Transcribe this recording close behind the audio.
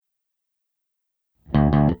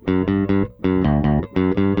Welcome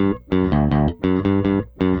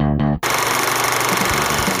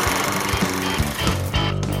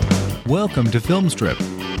to Filmstrip.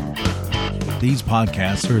 These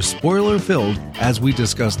podcasts are spoiler-filled as we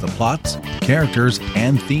discuss the plots, characters,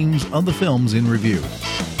 and themes of the films in review.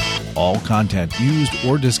 All content used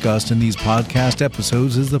or discussed in these podcast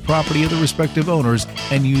episodes is the property of the respective owners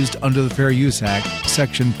and used under the Fair Use Act,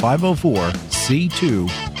 Section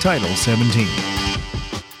 504(c)(2), Title 17.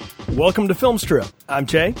 Welcome to Filmstrip. I'm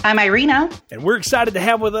Jay. I'm Irina. And we're excited to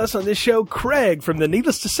have with us on this show Craig from the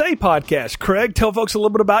Needless to Say podcast. Craig, tell folks a little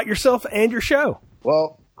bit about yourself and your show.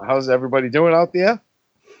 Well, how's everybody doing out there?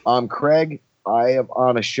 I'm Craig. I am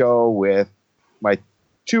on a show with my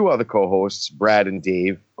two other co-hosts, Brad and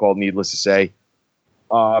Dave, called Needless to Say.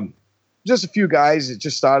 Just a few guys. It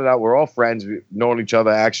just started out. We're all friends. We've known each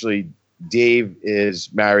other. Actually, Dave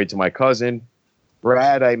is married to my cousin.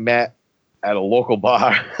 Brad, I met at a local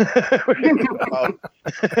bar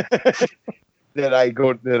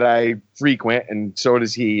that I frequent, and so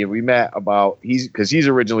does he. And we met because he's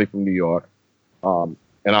originally from New York, and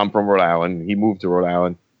I'm from Rhode Island. He moved to Rhode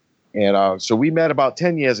Island, and so we met about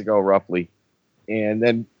 10 years ago, roughly. And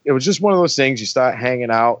then it was just one of those things. You start hanging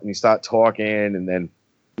out and you start talking, and then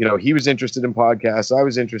he was interested in podcasts. I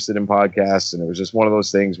was interested in podcasts, and it was just one of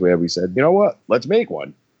those things where we said, you know what, let's make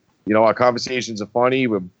one. Our conversations are funny.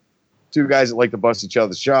 We're two guys that like to bust each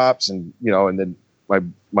other's chops, and and then my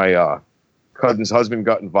cousin's husband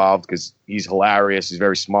got involved because he's hilarious. He's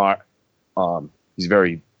very smart. He's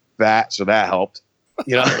very fat, so that helped.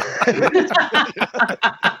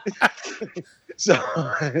 So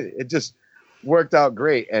it just worked out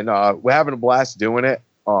great, and we're having a blast doing it.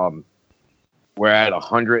 We're at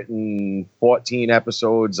 114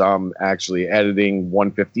 episodes. I'm actually editing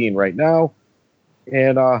 115 right now,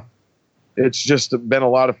 and it's just been a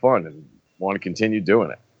lot of fun, and want to continue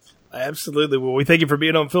doing it. Absolutely. Well, we thank you for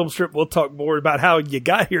being on Filmstrip. We'll talk more about how you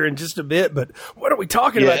got here in just a bit, but what are we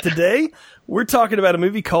talking about today? We're talking about a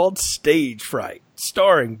movie called Stage Fright,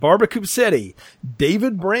 starring Barbara Cupsetti,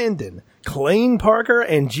 David Brandon, Clayne Parker,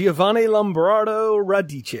 and Giovanni Lombardo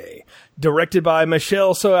Radice. Directed by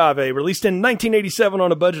Michele Soavi, released in 1987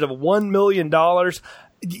 on a budget of $1 million.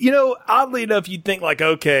 Oddly enough, you'd think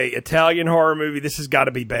okay, Italian horror movie, this has got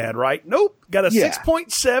to be bad, right? Nope. Got a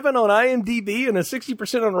 6.7 on IMDb and a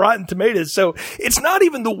 60% on Rotten Tomatoes. So it's not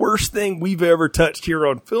even the worst thing we've ever touched here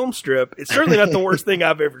on Filmstrip. It's certainly not the worst thing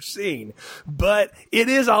I've ever seen, but it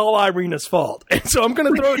is all Irina's fault. And so I'm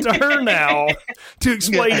going to throw it to her now to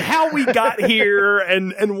explain how we got here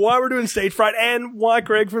and why we're doing Stage Fright and why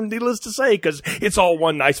Craig from Needless to Say, because it's all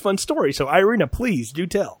one nice, fun story. So Irina, please do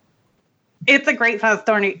tell. It's a great fun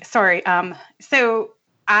story. So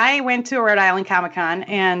I went to a Rhode Island Comic-Con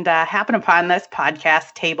and happened upon this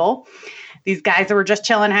podcast table. These guys that were just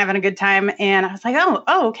chilling, having a good time. And I was like,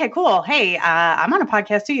 oh, okay, cool. Hey, I'm on a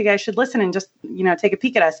podcast too. You guys should listen and just, take a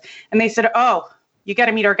peek at us. And they said, oh, you got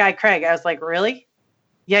to meet our guy, Craig. I was like, really?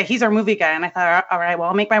 Yeah, he's our movie guy. And I thought, all right, well,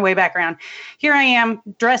 I'll make my way back around. Here I am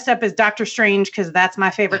dressed up as Doctor Strange because that's my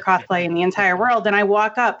favorite cosplay in the entire world. And I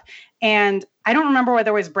walk up and I don't remember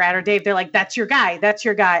whether it was Brad or Dave. They're like, that's your guy. That's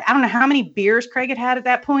your guy. I don't know how many beers Craig had at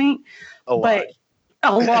that point. A lot.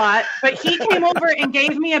 But he came over and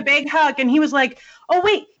gave me a big hug. And he was like, oh,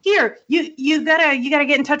 wait, here, you gotta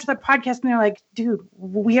get in touch with our podcast. And they're like, dude,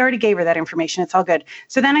 we already gave her that information. It's all good.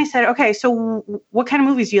 So then I said, okay, so what kind of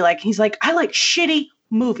movies do you like? He's like, I like shitty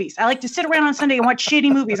movies. I like to sit around on Sunday and watch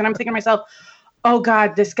shitty movies. And I'm thinking to myself, oh,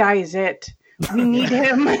 God, this guy is it. We need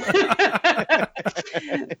him. So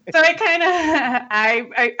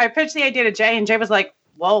I pitched the idea to Jay, and Jay was like,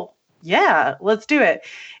 well, yeah, let's do it.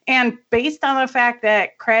 And based on the fact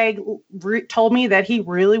that Craig told me that he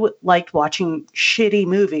really liked watching shitty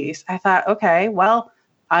movies, I thought, okay, well,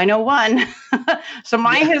 I know one. So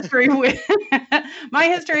my history with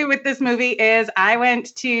this movie is I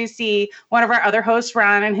went to see one of our other hosts,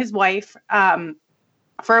 Ron, and his wife,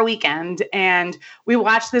 for a weekend, and we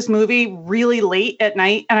watched this movie really late at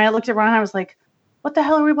night. And I looked at Ron and I was like, what the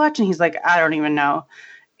hell are we watching? He's like, I don't even know.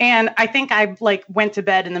 And I think I went to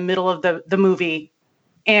bed in the middle of the movie,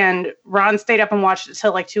 and Ron stayed up and watched it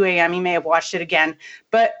till 2 a.m. He may have watched it again,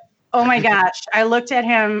 but oh my gosh, I looked at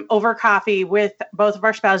him over coffee with both of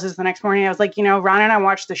our spouses the next morning. I was like, Ron and I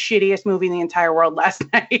watched the shittiest movie in the entire world last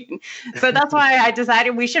night. So that's why I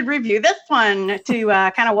decided we should review this one to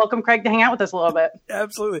kind of welcome Craig to hang out with us a little bit.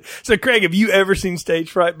 Absolutely. So Craig, have you ever seen Stage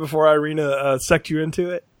Fright before Irina sucked you into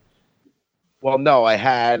it? Well, no, I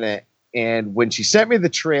hadn't. And when she sent me the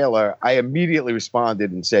trailer, I immediately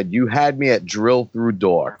responded and said, you had me at drill through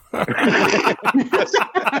door.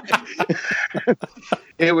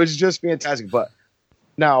 It was just fantastic. But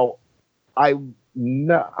Now, I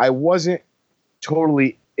wasn't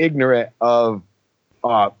totally ignorant of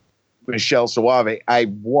Michelle Soavi. I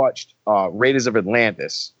watched Raiders of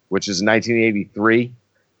Atlantis, which is 1983.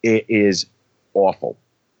 It is awful.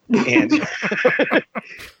 And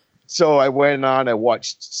so I went on and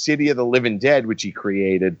watched City of the Living Dead, which he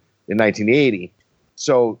created in 1980.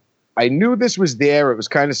 So I knew this was there. It was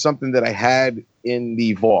kind of something that I had in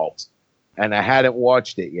the vault, and I hadn't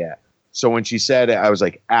watched it yet. So when she said it, I was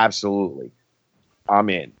like, absolutely, I'm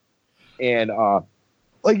in. And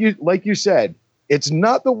like you said, it's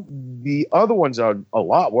not the other ones are a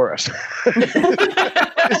lot worse.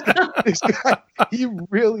 this guy, he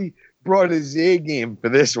really brought his A game for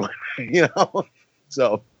this one, you know.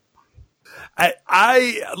 So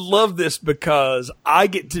I love this because I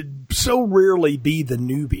get to so rarely be the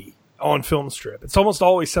newbie on Film Strip. It's almost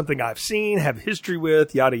always something I've seen, have history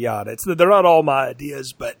with, yada yada. They're not all my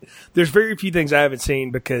ideas, but there's very few things I haven't seen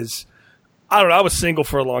because I don't know. I was single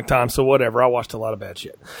for a long time, so whatever. I watched a lot of bad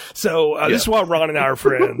shit. So this is why Ron and I are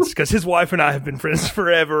friends, because his wife and I have been friends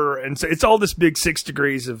forever, and so it's all this big 6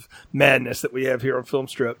 degrees of madness that we have here on Film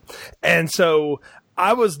Strip. And so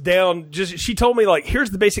I was down. She told me, like, here's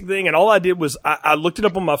the basic thing, and all I did was I looked it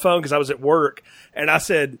up on my phone because I was at work, and I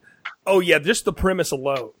said, oh yeah, just the premise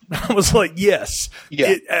alone. I was like, yes.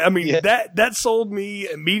 Yeah. That sold me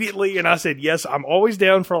immediately. And I said, yes, I'm always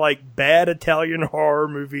down for like bad Italian horror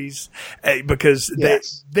movies because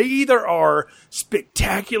they either are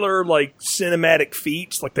spectacular, like cinematic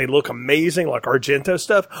feats, like they look amazing, like Argento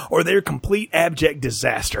stuff, or they're complete abject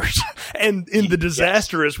disasters. And in the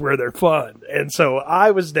disaster is where they're fun. And so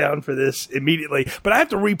I was down for this immediately, but I have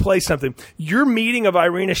to replay something. Your meeting of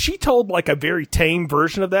Irina, she told like a very tame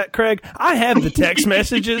version of that, Craig. I have the text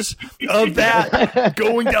messages of that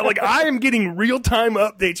going down. Like, I am getting real-time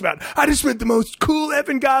updates about, I just met the most cool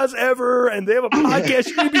effing guys ever, and they have a podcast.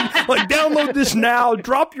 You need to, like, download this now,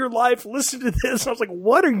 drop your life, listen to this. And I was like,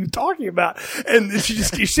 what are you talking about? And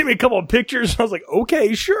she sent me a couple of pictures, and I was like,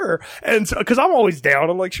 okay, sure. And so, because I'm always down.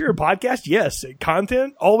 I'm like, sure, a podcast? Yes.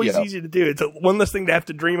 Content? Always easy to do. It's one less thing to have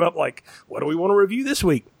to dream up, like, what do we want to review this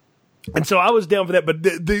week? And so I was down for that, but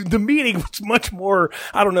the meeting was much more,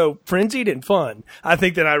 I don't know, frenzied and fun, I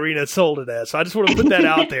think, than Irina sold it as. So I just want to put that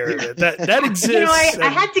out there. That exists. You know, I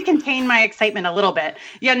had to contain my excitement a little bit.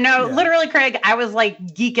 Literally, Craig, I was like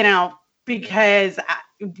geeking out because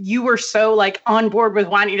you were so like on board with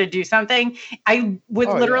wanting to do something. I was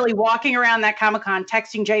literally walking around that Comic-Con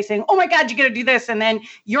texting Jay saying, oh my God, you got to do this. And then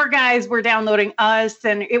your guys were downloading us.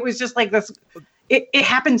 And it was just like this. It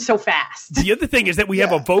happened so fast. The other thing is that we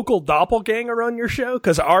have a vocal doppelganger on your show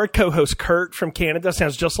because our co-host Kurt from Canada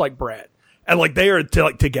sounds just like Brad, and like they are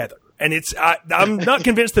together. And I'm not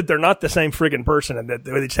convinced that they're not the same friggin' person and that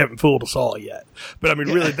they just haven't fooled us all yet. But I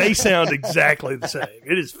mean, really, they sound exactly the same.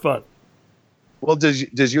 It is fun. Well,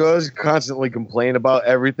 does yours constantly complain about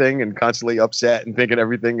everything and constantly upset and thinking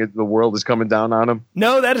everything the world is coming down on him?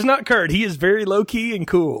 No, that is not Kurt. He is very low key and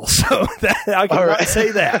cool. So I cannot say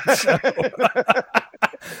that. So,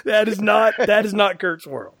 that is not Kurt's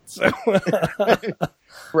world. So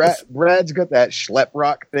Brad's got that schlep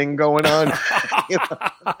rock thing going on.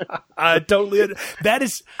 I totally.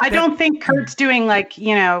 I don't think Kurt's doing like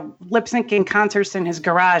lip syncing concerts in his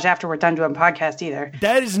garage after we're done doing podcast either.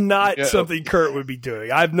 That is not something Kurt would be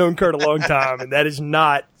doing. I've known Kurt a long time, and that is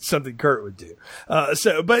not something Kurt would do.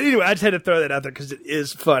 But anyway, I just had to throw that out there because it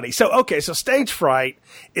is funny. So stage fright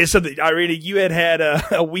is something. Irina, you had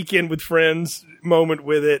a weekend with friends moment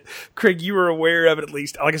with it. Craig, you were aware of it at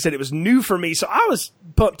least. Like I said, it was new for me, so I was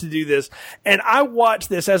pumped to do this. And I watched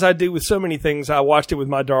this, as I do with so many things. I watched it with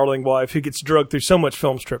my darling wife, who gets drugged through so much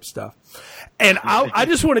Film Strip stuff. And I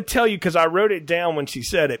just want to tell you, because I wrote it down when she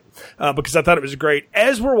said it, because I thought it was great.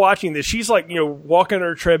 As we're watching this, she's like, walking on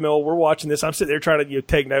her treadmill. We're watching this. I'm sitting there trying to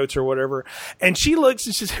take notes or whatever. And she looks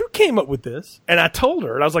and says, who came up with this? And I told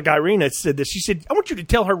her, and I was like, Irina said this. She said, I want you to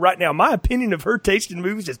tell her right now, my opinion of her taste in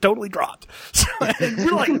movies is totally dropped. So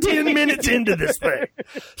we're like 10 minutes into this thing.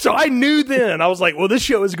 So I knew then, I was like, well, this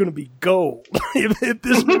show is going to be gold if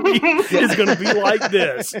this movie is going to be like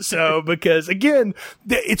this. So, because again,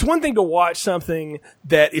 it's one thing to watch something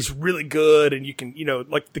that is really good and you can,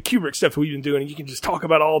 like the Kubrick stuff we've been doing, and you can just talk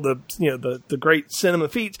about all the, the great cinema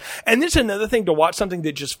feats. And there's another thing to watch something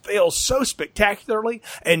that just fails so spectacularly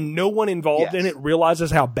and no one involved in it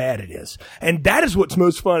realizes how bad it is. And that is what's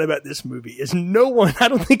most fun about this movie is I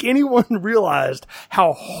don't think anyone realized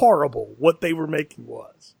how horrible what they were making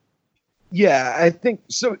was. Yeah, I think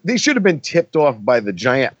so. They should have been tipped off by the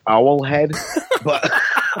giant owl head, but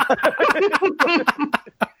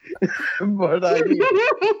but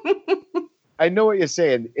I know what you're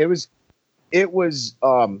saying. It was it was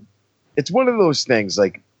it's one of those things.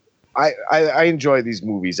 Like I enjoy these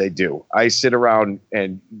movies. I do. I sit around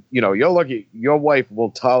and, you know, you're lucky your wife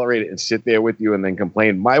will tolerate it and sit there with you and then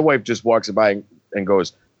complain. My wife just walks by and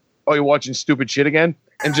goes, "Oh, you're watching stupid shit again?"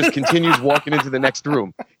 and just continues walking into the next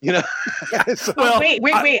room. You know. So,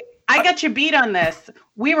 wait. I got you beat on this.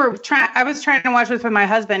 I was trying to watch this with my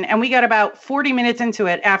husband, and we got about 40 minutes into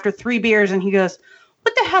it after 3 beers, and he goes,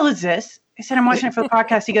 "What the hell is this?" I said, "I'm watching it for the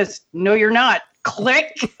podcast." He goes, "No, you're not."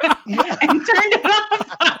 Click, and turned it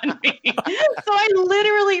off on me. So I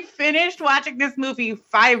literally finished watching this movie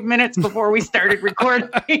 5 minutes before we started recording.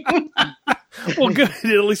 Well, good.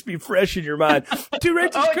 It'll at least be fresh in your mind. To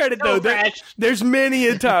Rachel's credit, so though, there's many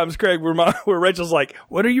a times, Craig, where Rachel's like,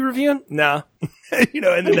 "What are you reviewing?" Nah. You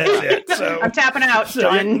know, and then that's it. So I'm tapping out.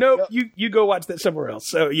 Done. Nope, you go watch that somewhere else.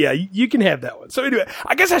 So yeah, you can have that one. So anyway,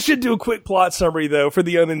 I guess I should do a quick plot summary though for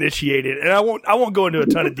the uninitiated, and I won't go into a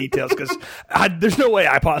ton of details because there's no way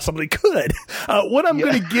I possibly could. What I'm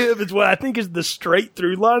going to give is what I think is the straight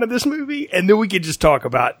through line of this movie, and then we can just talk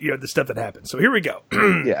about the stuff that happens. So here we go.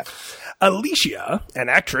 Yeah. Alicia, an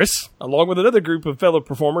actress, along with another group of fellow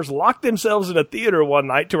performers, locked themselves in a theater one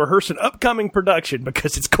night to rehearse an upcoming production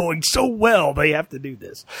because it's going so well they have to do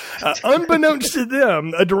this. Unbeknownst to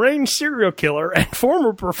them, a deranged serial killer and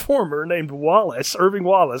former performer named Irving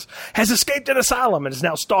Wallace, has escaped an asylum and is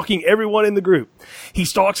now stalking everyone in the group. He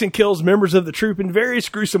stalks and kills members of the troupe in various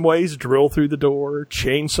gruesome ways: drill through the door,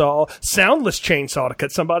 soundless chainsaw to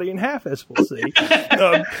cut somebody in half, as we'll see.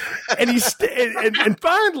 And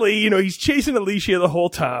finally, he's chasing Alicia the whole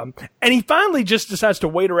time, and he finally just decides to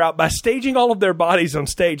wait her out by staging all of their bodies on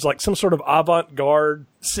stage like some sort of avant-garde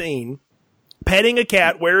scene, petting a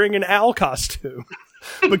cat wearing an owl costume.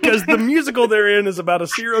 Because the musical they're in is about a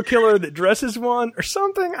serial killer that dresses one or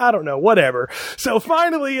something. I don't know, whatever. So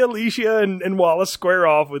finally, Alicia and Wallace square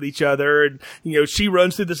off with each other, and she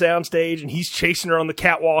runs through the soundstage, and he's chasing her on the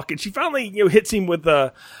catwalk, and she finally hits him with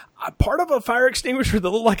a part of a fire extinguisher that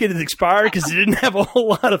looked like it had expired because it didn't have a whole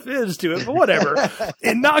lot of fizz to it, but whatever.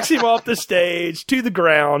 It knocks him off the stage to the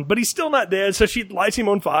ground, but he's still not dead, so she lights him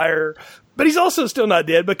on fire. But he's also still not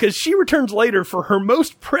dead because she returns later for her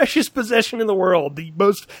most precious possession in the world, the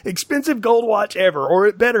most expensive gold watch ever, or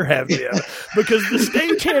it better have been, because the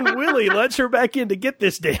stagehand Willie lets her back in to get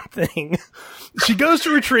this damn thing. She goes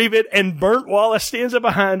to retrieve it, and Burnt Wallace stands up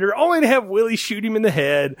behind her, only to have Willie shoot him in the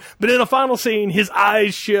head. But in a final scene, his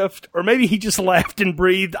eyes shift, or maybe he just laughed and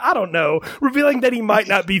breathed, I don't know, revealing that he might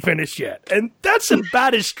not be finished yet. And that's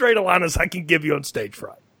about as straight a line as I can give you on Stage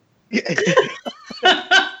Fright.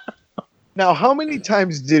 Now, how many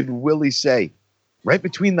times did Willie say, "Right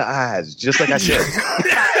between the eyes," just like I said?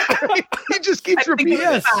 He just keeps repeating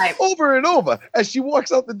it over and over as she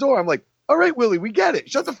walks out the door. I'm like, "All right, Willie, we get it.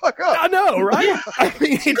 Shut the fuck up." I know, right? Yeah. I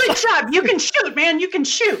mean, good job. You can shoot, man. You can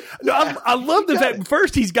shoot. No, I love the fact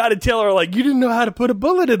first he's got to tell her, like, "You didn't know how to put a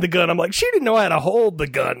bullet in the gun." I'm like, she didn't know how to hold the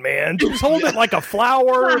gun, man. Just hold it like a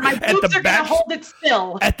flower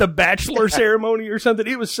at the bachelor ceremony or something.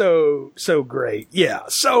 It was so great. Yeah.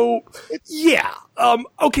 So, yeah.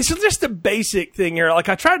 Okay, so just the basic thing here. Like,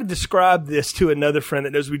 I tried to describe this to another friend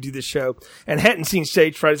that knows we do this show and hadn't seen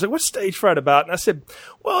Stage Fright. He's like, "What's Stage Fright about?" And I said,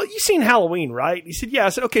 "Well, you've seen Halloween, right?" He said, "Yeah." I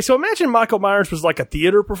said, "Okay, so imagine Michael Myers was like a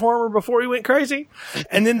theater performer before he went crazy.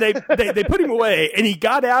 And then they put him away, and he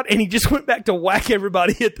got out, and he just went back to whack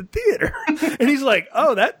everybody at the theater." And he's like,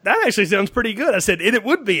 "Oh, that actually sounds pretty good." I said, "And it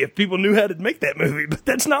would be if people knew how to make that movie, but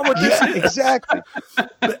that's not what this is." Exactly.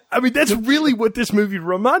 But, I mean, that's really what this movie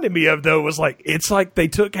reminded me of, though, was like, it's like they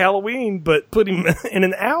took Halloween, but put him in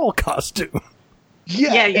an owl costume.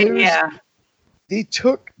 Yeah. They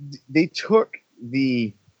took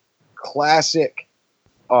the classic,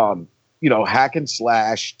 hack and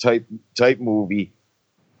slash type movie,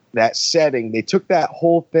 that setting. They took that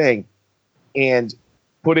whole thing and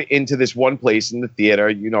put it into this one place in the theater.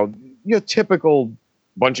 Your typical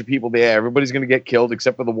bunch of people there. Everybody's going to get killed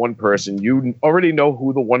except for the one person. You already know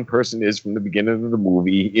who the one person is from the beginning of the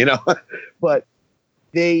movie, but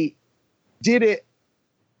they did it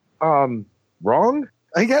wrong,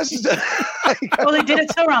 I guess. Well, they did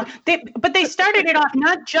it so wrong. But they started it off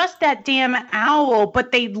not just that damn owl,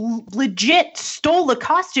 but they legit stole the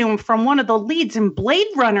costume from one of the leads in Blade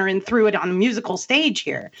Runner and threw it on the musical stage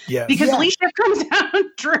here. Yes. Because Alicia comes out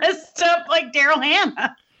dressed up like Daryl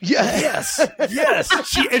Hannah. Yes.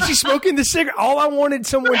 She's smoking the cigarette. All I wanted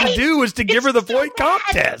someone to do was to give her the Voight Comp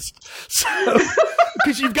test. So,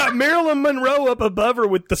 because you've got Marilyn Monroe up above her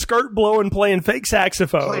with the skirt blowing, playing fake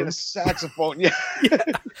saxophone. Playing a saxophone, yeah.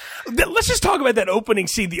 Let's just talk about that opening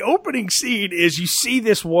scene. The opening scene is you see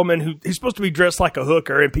this woman who's supposed to be dressed like a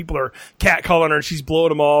hooker, and people are catcalling her, and she's blowing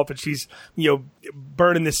them off, and she's,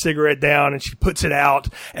 burning this cigarette down, and she puts it out,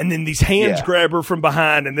 and then these hands grab her from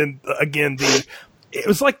behind, and then again it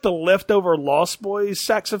was like the leftover Lost Boys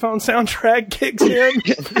saxophone soundtrack kicks in.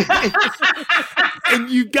 And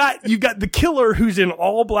you got the killer who's in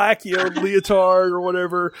all black, leotard or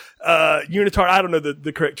whatever, unitard. I don't know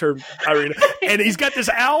the correct term, Irina. And he's got this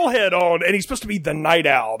owl head on, and he's supposed to be the night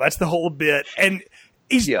owl. That's the whole bit. And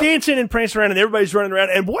he's dancing and prancing around, and everybody's running around.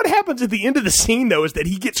 And what happens at the end of the scene, though, is that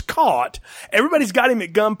he gets caught. Everybody's got him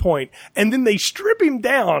at gunpoint, and then they strip him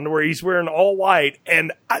down where he's wearing all white.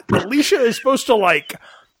 And Alicia is supposed to,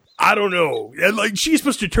 I don't know. And she's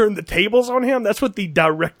supposed to turn the tables on him. That's what the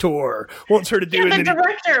director wants her to do. Yeah, the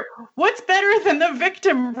director. What's better than the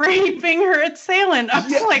victim raping her assailant?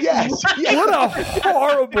 What a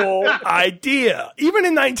horrible idea. Even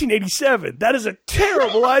in 1987, that is a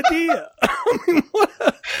terrible idea. I mean,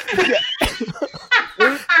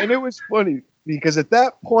 And it was funny because at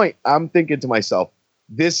that point, I'm thinking to myself,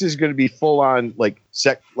 this is going to be full on late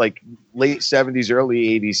 70s,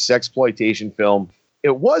 early 80s sexploitation film.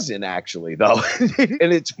 It wasn't actually, though.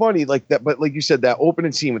 And it's funny like that. But like you said, that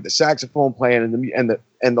opening scene with the saxophone playing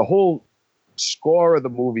and the whole score of the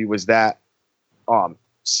movie was that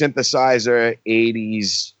synthesizer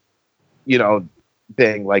 80s,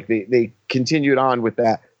 thing. Like they continued on with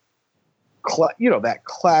that, that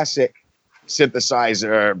classic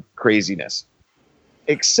synthesizer craziness,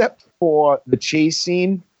 except for the chase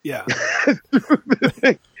scene. Yeah.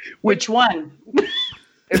 Which one?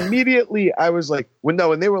 Immediately, I was like,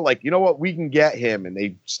 and they were like, you know what, we can get him. And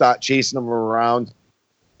they start chasing him around,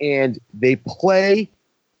 and they play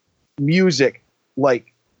music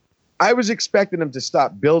like I was expecting them to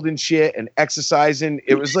stop building shit and exercising.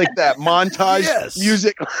 It was like that montage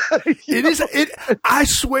music. It is. I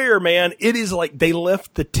swear, man, it is like they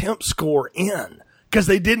left the temp score in because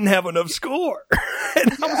they didn't have enough score.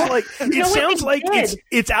 And I was like, it sounds like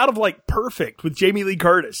it's out of Perfect with Jamie Lee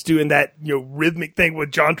Curtis doing that rhythmic thing with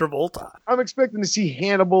John Travolta. I'm expecting to see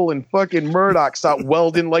Hannibal and fucking Murdoch start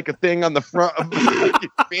welding like a thing on the front of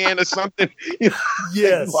a fan or something.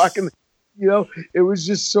 Yes. It was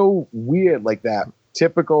just so weird, like that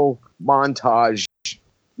typical montage,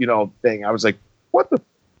 thing. I was like, what the?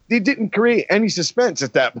 They didn't create any suspense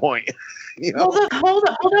at that point. Well, hold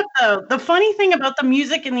up, though. The funny thing about the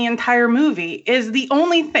music in the entire movie is the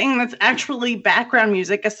only thing that's actually background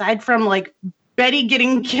music, aside from Betty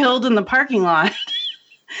getting killed in the parking lot,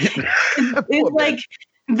 is like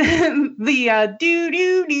the do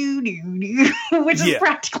do do do do, which is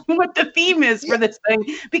practically what the theme is for this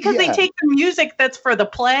thing, because they take the music that's for the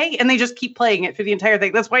play and they just keep playing it for the entire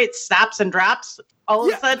thing. That's why it stops and drops all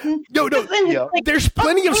of a sudden. No. There's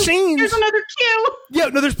plenty of scenes. There's another cue. Yeah,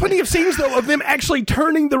 no, there's plenty of scenes though of them actually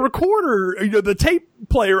turning the recorder, the tape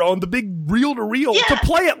player on the big reel-to-reel to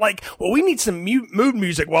play it. We need some mood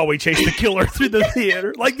music while we chase the killer through the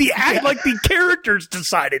theater. The characters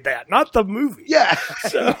decided that, not the movie. Yeah.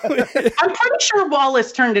 So I'm pretty sure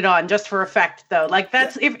Wallace turned it on just for effect, though.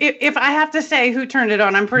 That's if I have to say who turned it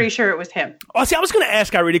on, I'm pretty sure it was him. Oh, see, I was going to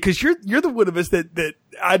ask Irina because you're the one of us that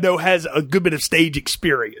I know has a good bit of stage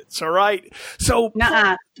experience. All right, so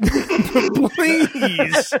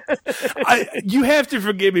please, you have to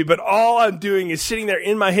forgive me, but all I'm doing is sitting there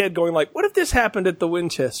in my head going what if this happened at the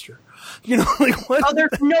Winchester? What? Oh,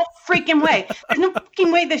 there's no freaking way. There's no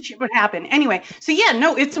freaking way this shit would happen. Anyway, so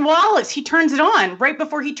it's Wallace. He turns it on right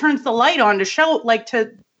before he turns the light on to show,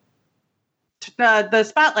 to the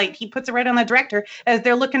spotlight. He puts it right on the director as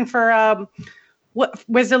they're looking for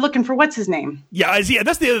what's his name? Yeah,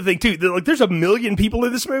 that's the other thing too. There's a million people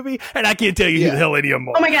in this movie, and I can't tell you who the hell any of them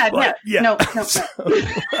are. Oh my god, no. So,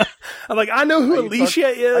 I'm I know who Alicia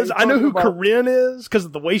is. I know who Corinne is because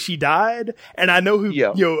of the way she died, and I know who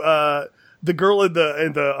the girl in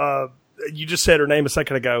the you just said her name a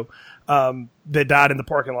second ago that died in the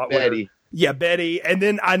parking lot. Betty. Yeah, Betty. And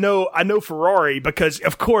then I know Ferrari because,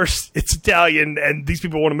 of course, it's Italian and these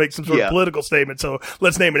people want to make some sort of political statement. So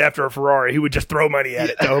let's name it after a Ferrari who would just throw money at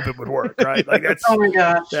it to hope it would work, right? That's, oh, my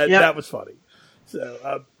gosh. That was funny.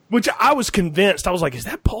 So, which I was convinced. I was like, is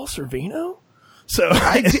that Paul Sorvino? So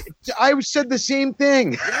I said the same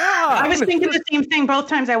thing. Yeah. I was thinking the same thing both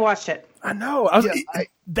times I watched it. I know.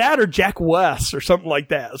 That or Jack West or something like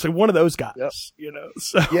that. It's like one of those guys,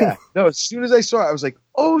 So yeah, no. As soon as I saw it, I was like,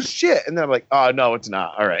 "Oh shit!" And then I'm like, "Oh no, it's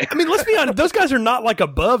not." All right. I mean, let's be honest. Those guys are not like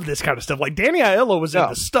above this kind of stuff. Like Danny Aiello was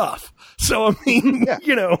into stuff, so I mean,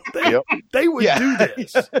 they would do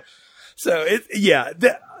this. So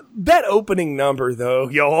that opening number though,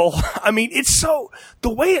 y'all. I mean, it's so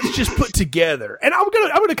the way it's just put together. And I'm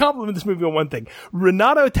gonna compliment this movie on one thing.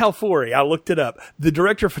 Renato Talfori, I looked it up, the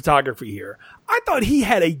director of photography here. I thought he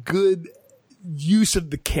had a good use of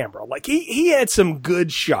the camera. Like he had some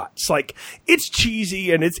good shots. Like it's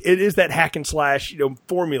cheesy and it is that hack and slash,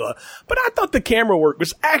 formula. But I thought the camera work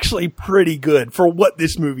was actually pretty good for what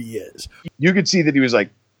this movie is. You could see that he was like,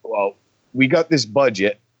 well, we got this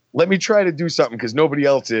budget. Let me try to do something because nobody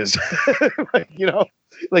else is. Like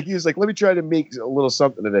he was like, let me try to make a little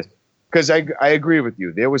something of this. Because I agree with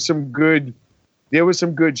you. There was some good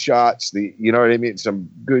shots. You know what I mean? Some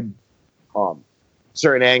good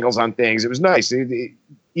certain angles on things. It was nice.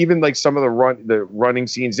 Even like some of the running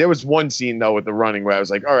scenes. There was one scene though with the running where I was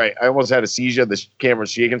like, all right, I almost had a seizure. The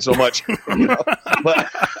camera's shaking so much.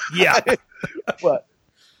 But yeah. But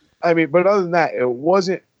I mean, but other than that, it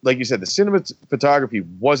wasn't. Like you said, the cinematography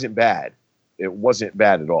wasn't bad. It wasn't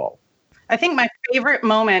bad at all. I think my favorite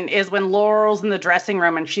moment is when Laurel's in the dressing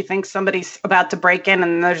room and she thinks somebody's about to break in,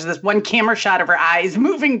 and there's this one camera shot of her eyes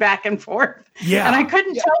moving back and forth. Yeah. And I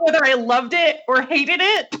couldn't tell whether I loved it or hated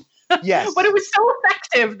it. Yes. But it was so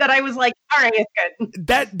effective that I was like, all right, it's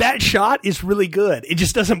good. That shot is really good. It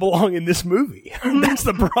just doesn't belong in this movie. That's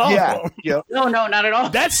the problem. Yeah. No, not at all.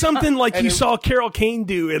 That's something like you saw Carol Kane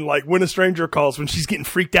do in like When a Stranger Calls when she's getting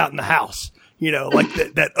freaked out in the house. Like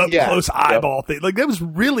that up close eyeball thing. Like that was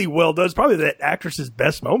really well done. It's probably that actress's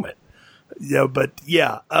best moment. But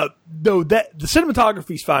no, the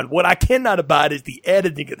cinematography's fine. What I cannot abide is the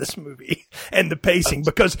editing of this movie and the pacing,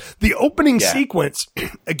 because the opening sequence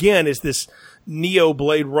again is this Neo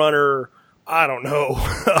Blade Runner, I don't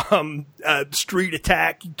know, street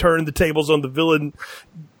attack, you turn the tables on the villain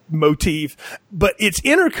motif, but it's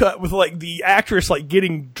intercut with like the actress like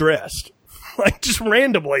getting dressed. Like just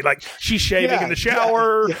randomly, like she's shaving in the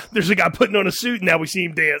shower. Yeah. There's a guy putting on a suit, and now we see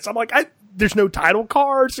him dance. I'm like, there's no title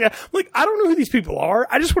cards. Yeah, like I don't know who these people are.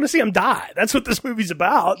 I just want to see them die. That's what this movie's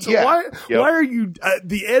about. So why are you?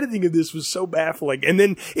 The editing of this was so baffling, and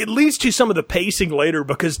then it leads to some of the pacing later,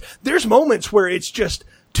 because there's moments where it's just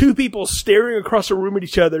two people staring across a room at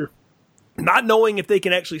each other, not knowing if they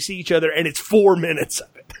can actually see each other, and it's 4 minutes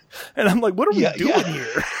of it. And I'm like, what are we doing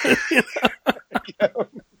here?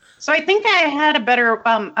 So I think I had a better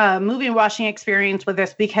movie watching experience with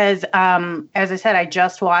this because, as I said, I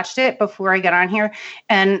just watched it before I got on here,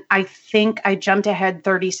 and I think I jumped ahead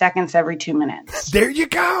 30 seconds every 2 minutes. There you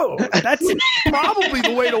go. That's probably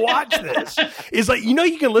the way to watch this. Is like, you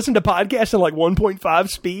can listen to podcasts in like 1.5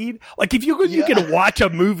 speed. Like if you can watch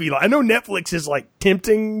a movie. Like, I know Netflix is like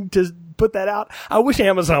tempting to put that out. I wish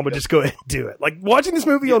Amazon would just go ahead and do it. Like watching this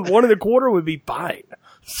movie on 1.25 would be fine.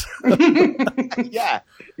 Yeah,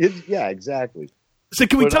 exactly. So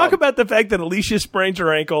can we talk about the fact that Alicia sprains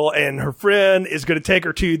her ankle and her friend is going to take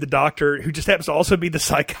her to the doctor, who just happens to also be the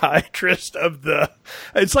psychiatrist of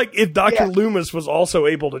it's like if Dr. Loomis was also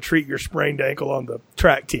able to treat your sprained ankle on the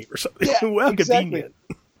track team or something. Yeah, well, exactly. Convenient.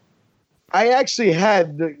 I actually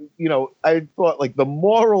had I thought like the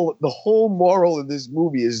whole moral of this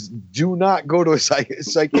movie is do not go to a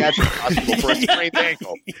psychiatric hospital for a sprained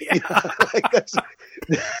ankle.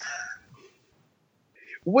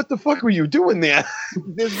 What the fuck were you doing there?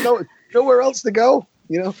 There's nowhere else to go.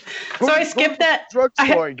 So I skipped that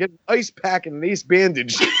drugstore and get an ice pack and an ace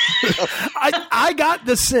bandage. I got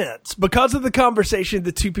the sense, because of the conversation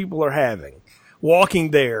the two people are having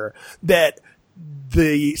walking there, that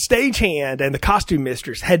the stagehand and the costume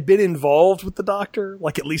mistress had been involved with the doctor,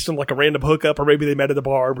 like at least in like a random hookup, or maybe they met at the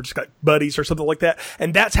bar, or just got buddies or something like that.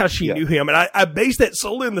 And that's how she knew him. And I based that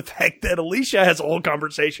solely on the fact that Alicia has a whole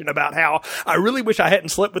conversation about how I really wish I hadn't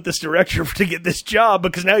slept with this director to get this job,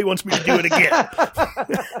 because now he wants me to do it again.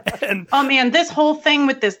 And, oh man, this whole thing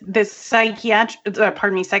with this psychiatrist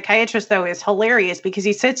though is hilarious, because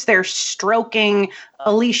he sits there stroking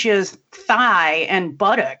Alicia's thigh and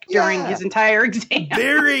buttock during his entire exam.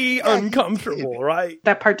 Very uncomfortable, right?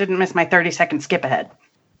 That part didn't miss my 30-second skip ahead.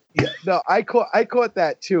 Yeah, no, I caught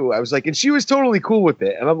that too. I was like, and she was totally cool with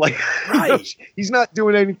it. And I'm like, right. He's not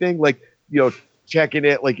doing anything like, checking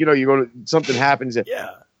it. Like, you go to, something happens and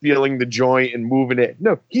feeling the joint and moving it.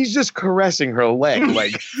 No, he's just caressing her leg.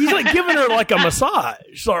 Like he's like giving her like a massage.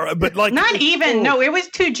 Sorry, but like not even. No, it was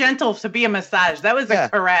too gentle to be a massage. That was a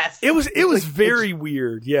caress. It was very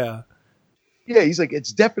weird. Yeah. Yeah, he's like,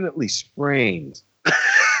 it's definitely sprained.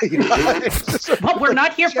 But we're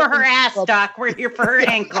not here for her ass, Doc. We're here for her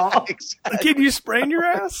ankle. Exactly. Can you sprain your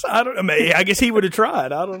ass? I guess he would have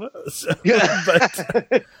tried. I don't know. So,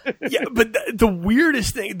 Yeah. but the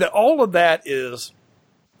weirdest thing that all of that is,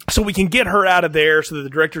 so we can get her out of there so that the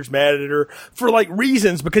director's mad at her for like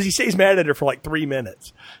reasons, because he stays mad at her for like 3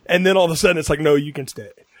 minutes. And then all of a sudden it's like, no, you can stay.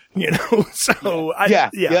 So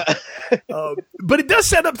but it does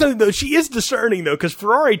set up something though. She is discerning though, because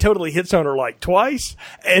Ferrari totally hits on her like twice,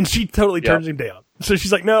 and she totally turns him down. So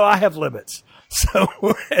she's like, "No, I have limits." So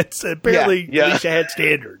it's apparently Alicia had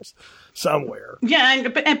standards somewhere. Yeah,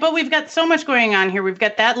 but we've got so much going on here. We've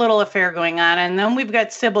got that little affair going on, and then we've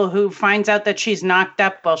got Sybil who finds out that she's knocked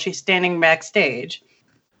up while she's standing backstage.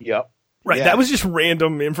 Yep. Right. Yeah. That was just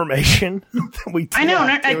random information. I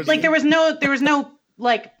know. There was no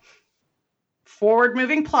like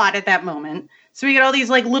forward-moving plot at that moment. So we get all these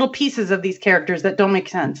like little pieces of these characters that don't make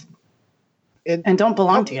sense and don't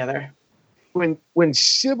belong together. When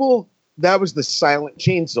Sybil, that was the silent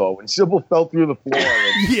chainsaw. When Sybil fell through the floor.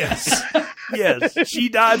 Yes, she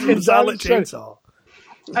died from the silent chainsaw.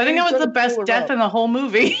 I think that was the best death in the whole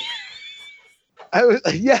movie.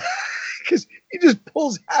 Because he just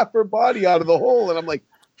pulls half her body out of the hole, and I'm like,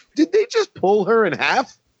 did they just pull her in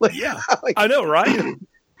half? Like, I know, right?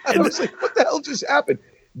 I was like, what the hell just happened?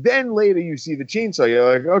 Then later you see the chainsaw.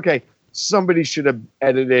 You're like, okay, somebody should have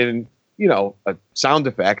edited in, a sound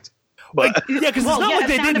effect. But because it's not like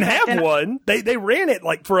they didn't have one. They ran it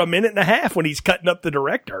like for a minute and a half when he's cutting up the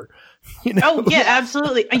director. Oh yeah,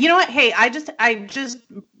 absolutely. You know what? Hey, I just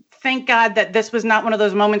thank God that this was not one of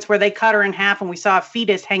those moments where they cut her in half and we saw a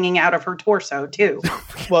fetus hanging out of her torso too.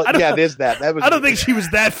 Well, there's that. I don't think she was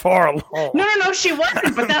that far along. No, she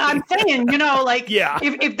wasn't. But I'm saying,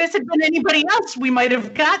 if this had been anybody else, we might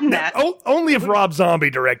have gotten that. Only if Rob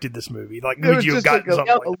Zombie directed this movie. Like, would you have gotten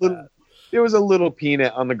something like that? There was a little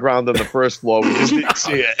peanut on the ground on the first floor. We just didn't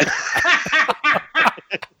see it.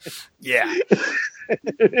 Yeah.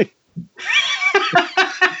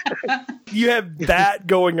 You have that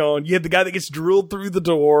going on. You have the guy that gets drilled through the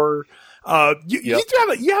door. You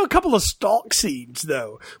have a couple of stalk scenes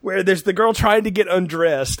though, where there's the girl trying to get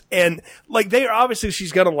undressed, and like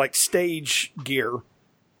she's got on like stage gear,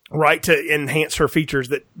 right, to enhance her features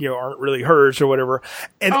that aren't really hers or whatever.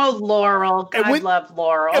 And Laurel, I love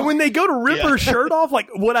Laurel. And when they go to rip her shirt off, like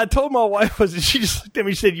what I told my wife was, that she just looked at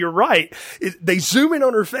me and said, "You're right." They zoom in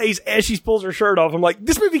on her face as she pulls her shirt off. I'm like,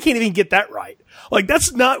 this movie can't even get that right. Like,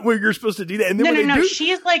 that's not where you're supposed to do that. And then no. She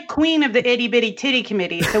is like queen of the itty bitty titty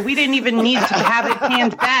committee, so we didn't even need to have it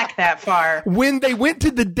panned back that far. When they went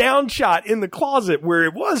to the down shot in the closet where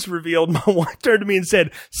it was revealed, my wife turned to me and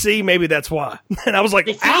said, "See, maybe that's why." And I was like,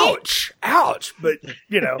 ouch. But,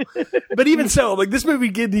 but even so, like, this movie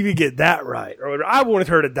didn't even get that right. Or whatever. I wanted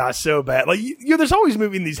her to die so bad. Like, there's always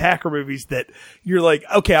in these hacker movies that you're like,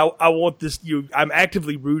 okay, I want this. I'm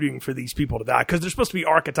actively rooting for these people to die because they're supposed to be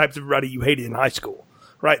archetypes of everybody you hated in high school.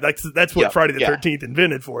 Right? That's what Friday the 13th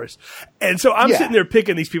invented for us. And so I'm sitting there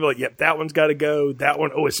picking these people like, yep, that one's got to go. That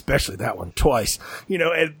one, especially that one twice. She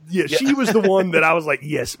was the one that I was like,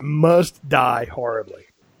 yes, must die horribly.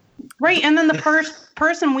 Right, and then the first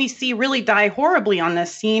person we see really die horribly on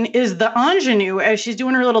this scene is the ingenue as she's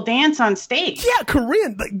doing her little dance on stage. Yeah,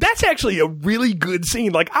 Corinne, that's actually a really good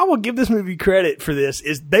scene. Like, I will give this movie credit for this,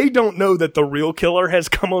 is they don't know that the real killer has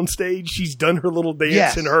come on stage. She's done her little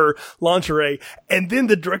dance in her lingerie, and then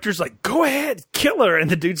the director's like, go ahead, kill her,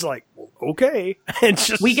 and the dude's like, okay. And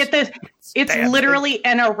we get this. It's literally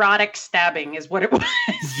an erotic stabbing is what it was.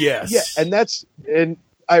 Yes. Yeah, and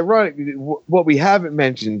ironic, what we haven't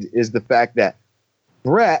mentioned is the fact that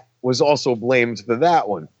Brett was also blamed for that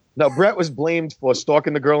one. Now, Brett was blamed for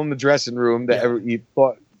stalking the girl in the dressing room that he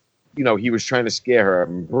thought, he was trying to scare her.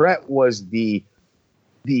 Brett was the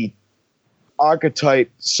archetype,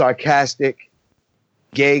 sarcastic,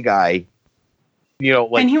 gay guy,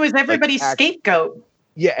 and he was everybody's scapegoat.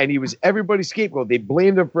 Yeah, and he was everybody's scapegoat. They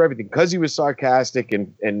blamed him for everything because he was sarcastic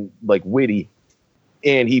and like witty.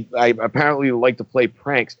 And I apparently liked to play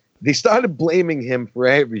pranks. They started blaming him for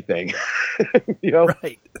everything,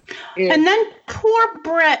 Right. And then poor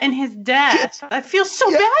Brett and his death. Yes. I feel so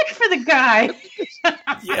bad for the guy.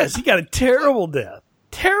 Yes, he got a terrible death.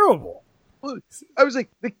 Terrible. I was like,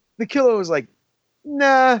 the killer was like,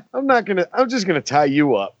 nah, I'm just gonna tie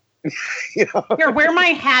you up. Here, wear my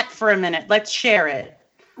hat for a minute. Let's share it.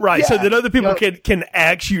 Right, so that other people can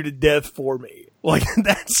axe you to death for me. Like,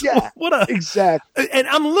 that's exactly. And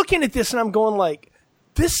I'm looking at this and I'm going like,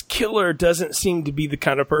 this killer doesn't seem to be the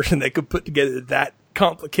kind of person that could put together that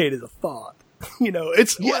complicated a thought.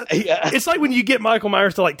 It's like when you get Michael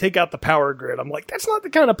Myers to like take out the power grid. I'm like, that's not the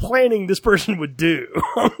kind of planning this person would do.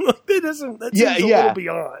 That seems a little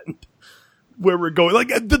beyond where we're going. Like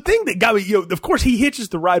the thing that got me, of course, he hitches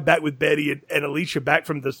the ride back with Betty and Alicia back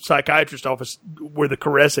from the psychiatrist office where the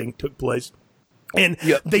caressing took place. And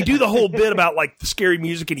they do the whole bit about like the scary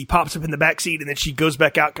music, and he pops up in the back seat, and then she goes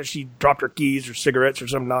back out because she dropped her keys or cigarettes or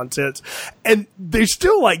some nonsense. And they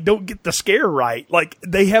still like don't get the scare right. Like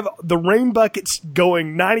they have the rain buckets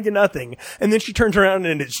going 90-0, and then she turns around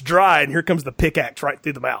and it's dry, and here comes the pickaxe right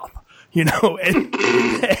through the mouth. And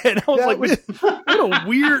I was like, what a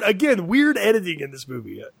weird editing in this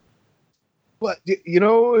movie. But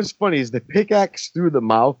what was funny is the pickaxe through the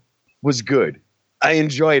mouth was good. I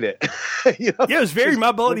enjoyed it. Yeah, it was very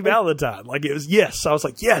My Bloody Valentine. Like it was, yes. I was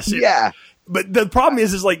like, yes. Yeah. But the problem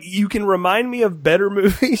is like you can remind me of better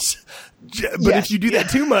movies, but if you do that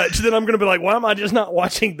too much, then I'm going to be like, why am I just not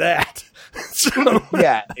watching that?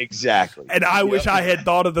 Yeah, exactly. And I wish I had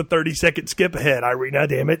thought of the 30-second skip ahead, Irina.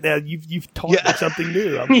 Damn it! Now you've taught me something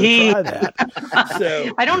new. I'm going to try that.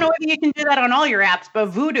 So I don't know whether you can do that on all your apps, but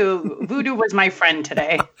Voodoo was my friend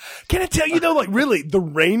today. Can I tell you though? Like really, the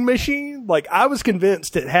Rain Machine. Like I was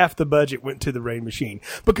convinced that half the budget went to the Rain Machine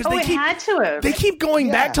because they keep going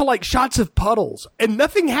back to like shots of puddles, and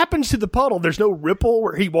nothing happens to the puddle. There's no ripple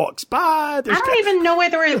where he walks by. I don't even know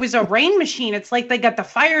whether it was a rain machine. It's like they got the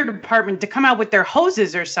fire department to come out with their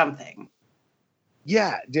hoses or something.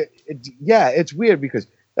 Yeah, it's weird because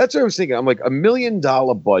that's what I was thinking. I'm like, $1 million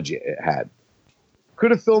budget it had.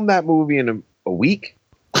 Could have filmed that movie in a week.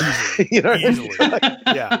 Easily.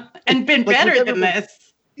 Yeah. And been better than this.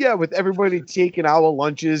 Yeah, with everybody taking our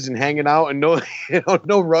lunches and hanging out and no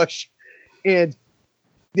rush. And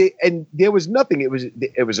there was nothing. It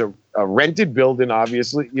was a rented building,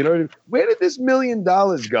 obviously. Where did this $1 million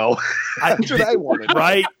go? That's what I wanted.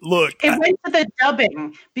 Right? Look, it went to the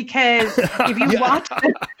dubbing because if you watch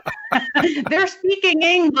it, they're speaking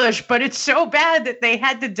English, but it's so bad that they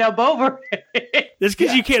had to dub over it. It's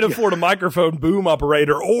because you can't afford a microphone boom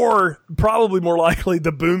operator, or probably more likely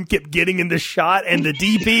the boom kept getting in the shot, and the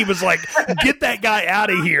DP was like, "Get that guy out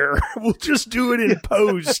of here. We'll just do it in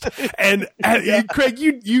post." And Craig,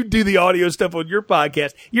 you do the audio stuff on your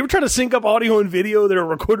podcast. You ever try to sync up audio and video that are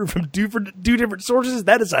recorded from two different sources?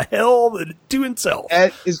 That is a hell to itself.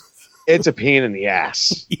 It's a pain in the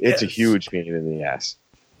ass. Yes. It's a huge pain in the ass.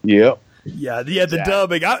 Yep. Yeah, the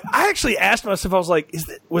dubbing. I actually asked myself, I was like,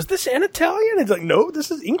 was this in Italian? It's like, no, this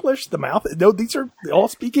is English. The mouth. No, these are all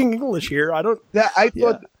speaking English here. I thought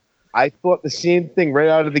the same thing right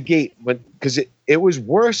out of the gate, because it was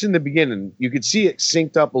worse in the beginning. You could see it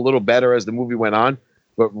synced up a little better as the movie went on,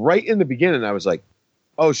 but right in the beginning, I was like,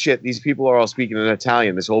 oh shit, these people are all speaking in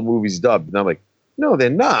Italian. This whole movie's dubbed, and I'm like, no, they're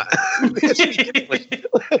not. They're speaking English.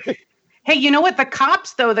 Hey, you know what? The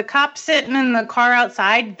cops sitting in the car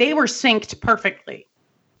outside, they were synced perfectly.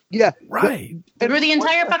 Yeah. Right. Through the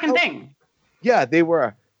entire fucking thing. Yeah, they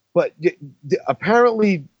were. But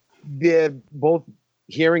apparently they're both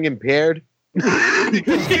hearing impaired.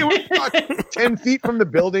 Because they were 10 feet from the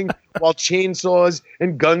building while chainsaws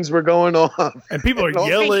and guns were going off. And people are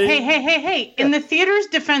yelling. Hey. In the theater's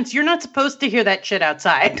defense, you're not supposed to hear that shit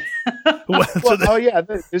outside.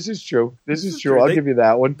 This is true. This is true. I'll give you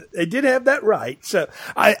that one. They did have that right. So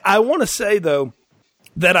I want to say, though,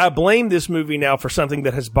 that I blame this movie now for something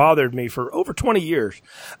that has bothered me for over 20 years.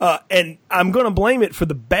 And I'm going to blame it for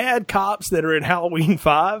the bad cops that are in Halloween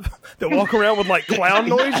 5 that walk around with like clown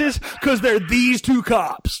noises, because they're these two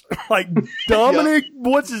cops. Like Dominic,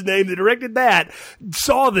 what's his name, that directed that,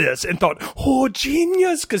 saw this and thought, oh,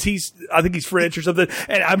 genius, because I think he's French or something.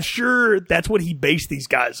 And I'm sure that's what he based these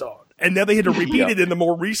guys on. And now they had to repeat it in the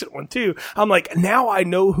more recent one, too. I'm like, now I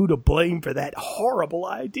know who to blame for that horrible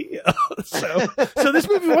idea. So this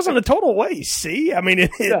movie wasn't a total waste, see? I mean,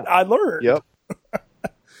 I learned. Yep.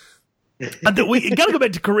 We got to go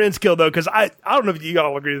back to Corinne's kill, though, because I don't know if you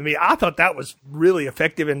all agree with me. I thought that was really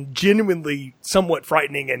effective and genuinely somewhat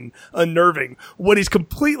frightening and unnerving. What is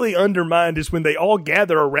completely undermined is when they all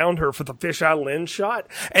gather around her for the fisheye lens shot,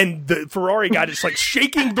 and the Ferrari guy just like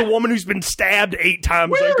shaking the woman who's been stabbed 8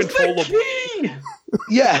 times uncontrollably.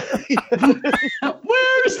 Yeah.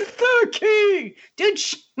 Where's the key? Dude,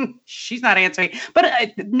 she's not answering.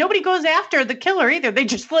 But nobody goes after the killer either. They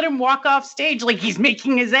just let him walk off stage like he's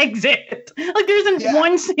making his exit. Like there isn't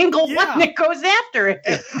one single one that goes after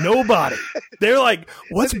it. Nobody. They're like,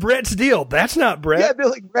 what's Brett's deal? That's not Brett. Yeah, they're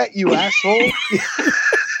like, Brett, you asshole.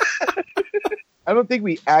 I don't think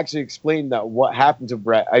we actually explained that what happened to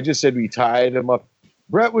Brett. I just said we tied him up.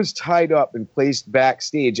 Brett was tied up and placed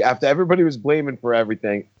backstage after everybody was blaming him for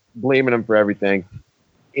everything.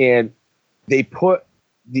 And they put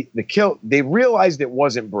the kill. They realized it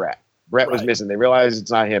wasn't Brett. Brett was missing. They realized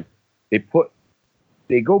it's not him.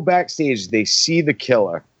 They go backstage. They see the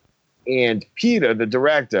killer, and Peter, the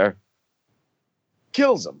director,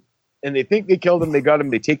 kills him. And they think they killed him. They got him.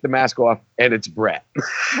 They take the mask off, and it's Brett.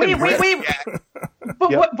 Wait.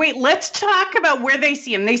 But wait, let's talk about where they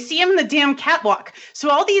see him. They see him in the damn catwalk. So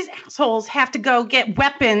all these assholes have to go get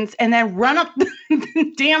weapons and then run up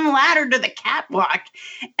the damn ladder to the catwalk.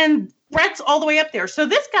 And Brett's all the way up there. So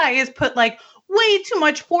this guy has put like way too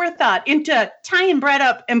much forethought into tying Brett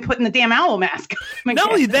up and putting the damn owl mask. Not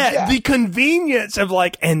only that, the convenience of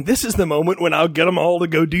like, and this is the moment when I'll get them all to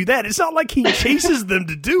go do that. It's not like he chases them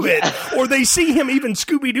to do it, or they see him even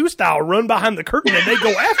Scooby-Doo style run behind the curtain and they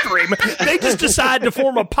go after him. They just decide to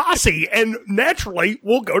form a posse and naturally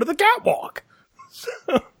will go to the catwalk.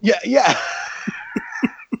 Yeah.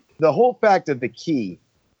 The whole fact of the key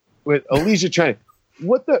with Alicia trying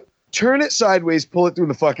to, turn it sideways, pull it through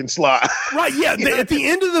the fucking slot. Right, yeah. At the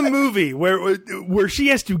end of the movie, where she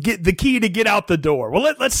has to get the key to get out the door.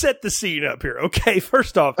 Well, let's set the scene up here. Okay,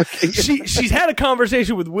 first off, she's had a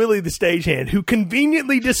conversation with Willie the stagehand, who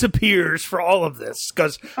conveniently disappears for all of this.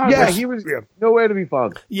 Because he was nowhere to be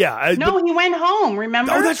found. Yeah. He went home,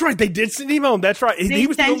 remember? Oh, that's right. They did send him home. That's right. They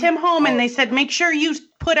sent him home, and they said, make sure you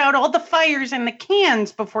put out all the fires in the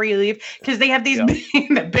cans before you leave, because they have these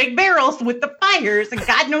big barrels with the fires, and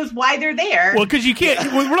God knows why they're there. Well, because you can't.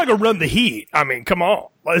 We're not going to run the heat. I mean, come on.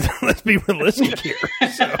 Let's be realistic here.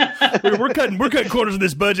 So, we're cutting corners of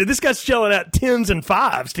this budget. This guy's shelling out 10s and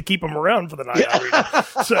 5s to keep him around for the night.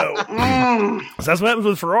 So that's what happens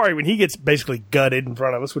with Ferrari when he gets basically gutted in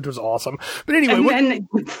front of us, which was awesome. But anyway, and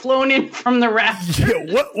then flown in from the rafters.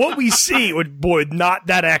 Yeah, what we see, boy, not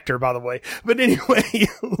that actor, by the way. But anyway,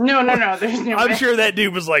 no. There's no I'm way. sure that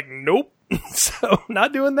dude was like, nope. So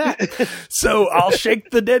not doing that. So I'll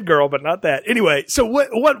shake the dead girl, but not that. Anyway, so what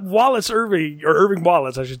Irving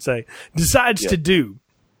Wallace, I should say, decides to do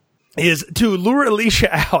is to lure Alicia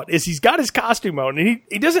out. Is he's got his costume on, and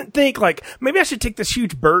he doesn't think like, maybe I should take this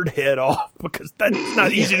huge bird head off because that's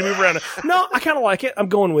not easy to move around. No, I kind of like it. I'm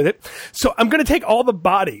going with it. So I'm going to take all the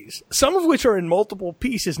bodies, some of which are in multiple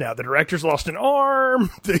pieces now. The director's lost an arm.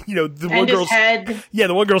 The one girl's head. Yeah,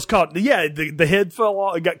 the one girl's caught. Yeah, the head fell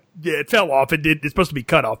off. It fell off. It's supposed to be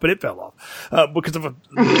cut off, but it fell off because of a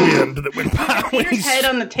wind that went by. Peter's head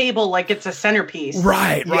on the table like it's a centerpiece.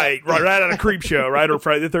 Right out of Creep Show, right, or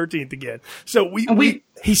Friday the 13th again. So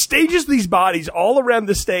he stages these bodies all around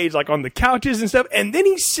the stage, like on the couches and stuff, and then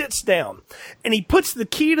he sits down and he puts the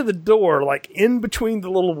key to the door like in between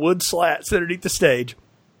the little wood slats underneath the stage.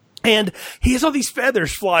 And he has all these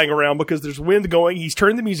feathers flying around because there's wind going. He's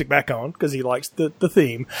turned the music back on because he likes the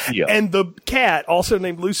theme. Yeah. And the cat, also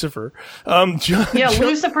named Lucifer.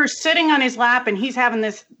 Lucifer's sitting on his lap, and he's having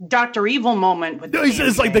this Dr. Evil moment.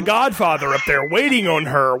 It's like the Godfather up there waiting on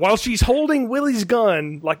her while she's holding Willie's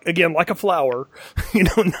gun, like a flower,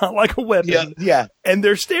 not like a weapon. Yeah. And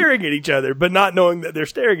they're staring at each other, but not knowing that they're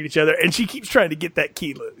staring at each other. And she keeps trying to get that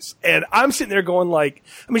key loose. And I'm sitting there going like,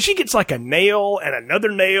 I mean, she gets like a nail and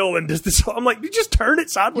another nail. And does this? I'm like, you just turn it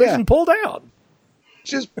sideways and pull down.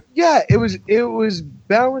 It was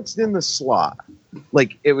balanced in the slot,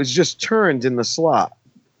 like it was just turned in the slot.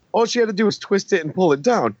 All she had to do was twist it and pull it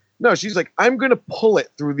down. No, she's like, I'm gonna pull it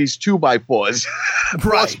through these 2x4s,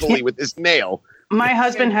 forcefully with this nail. My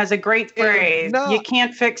husband has a great phrase: "You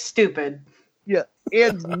can't fix stupid." Yeah,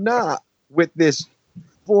 and not with this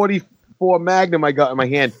 44 Magnum I got in my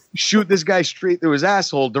hand. Shoot this guy straight through his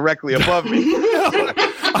asshole directly above me.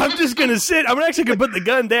 I'm just going to sit. I'm actually going to put the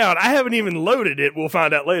gun down. I haven't even loaded it. We'll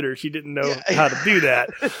find out later. She didn't know how to do that.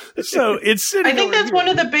 So it's sitting. I think that's one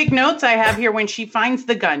of the big notes I have here when she finds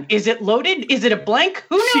the gun. Is it loaded? Is it a blank?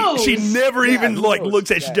 Who knows? She never even looks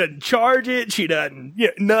at it. She doesn't charge it. She doesn't,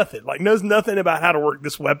 nothing. Like knows nothing about how to work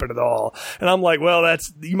this weapon at all. And I'm like, well,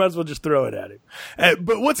 you might as well just throw it at him.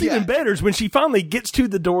 But what's even better is when she finally gets to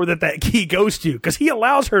the door that key goes to, because he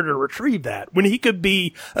allows her to retrieve that when he could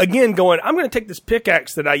be, again, going, I'm going to take this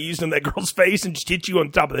pickaxe that I used on that girl's face and just hit you on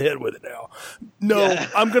the top of the head with it now. No,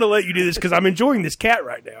 I'm going to let you do this because I'm enjoying this cat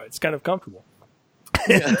right now. It's kind of comfortable.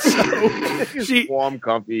 And so warm,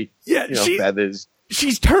 comfy, feathers.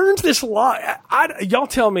 She turns this lock. Y'all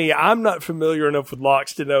tell me I'm not familiar enough with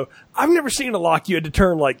locks to know. I've never seen a lock you had to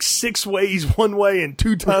turn like 6 ways one way and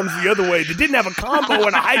 2 times the other way that didn't have a combo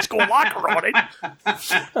and a high school locker on it.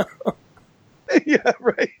 Yeah,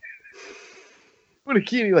 right. What a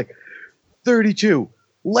key, like 32.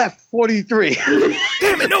 Left 43.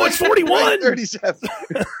 Damn it, no, it's 41. 37.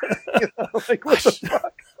 Like, what the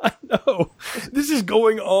fuck? I know. This is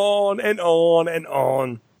going on and on and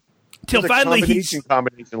on until finally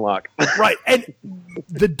combination lock. Right. And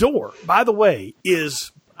the door, by the way,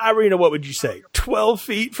 is, Irina, what would you say, 12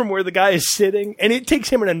 feet from where the guy is sitting? And it takes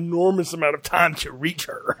him an enormous amount of time to reach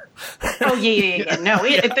her. Oh, yeah. No,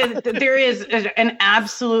 there is an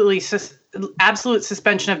absolute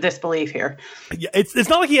suspension of disbelief here. Yeah, it's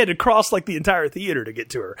not like he had to cross like the entire theater to get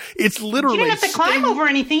to her. It's literally he didn't have to climb over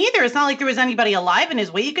anything either. It's not like there was anybody alive in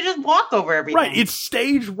his way. You could just walk over everything. Right, it's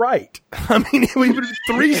stage right. I mean, we put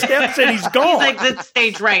 3 steps and he's gone. He's like, that's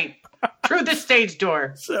stage right. Through the stage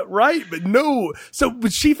door. So, right, but no.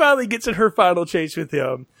 But she finally gets in her final chase with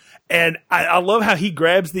him. And I love how he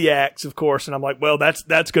grabs the axe, of course, and I'm like, well, that's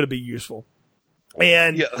going to be useful.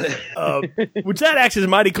 And which that axe is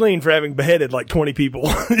mighty clean for having beheaded like 20 people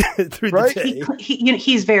through the day.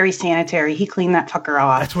 He's very sanitary. He cleaned that fucker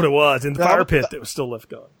off. That's what it was in the fire pit that was still left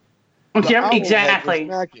going. Yep, exactly.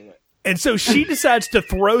 And so she decides to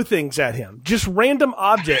throw things at him, just random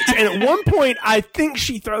objects. And at one point, I think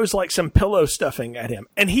she throws like some pillow stuffing at him,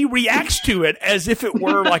 and he reacts to it as if it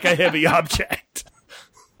were like a heavy object.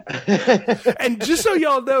 And just so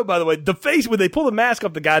y'all know, by the way, the face, when they pull the mask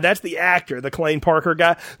off the guy, that's the actor, the Clayne Parker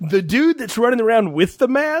guy. The dude that's running around with the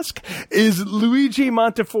mask is Luigi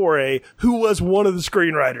Montefiore, who was one of the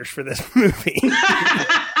screenwriters for this movie.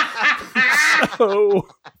 So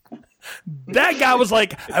that guy was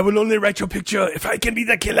like, I will only write your picture if I can be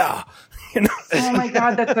the killer. You know? Oh my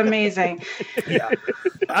God, that's amazing. Yeah.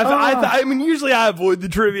 I mean, usually I avoid the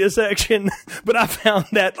trivia section, but I found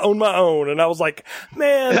that on my own, and I was like,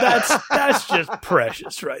 man, that's just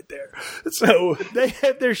precious right there. So they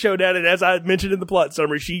had their showdown, and as I mentioned in the plot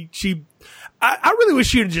summary, I really wish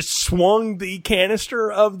she had just swung the canister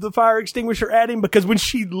of the fire extinguisher at him, because when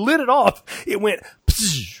she lit it off, it went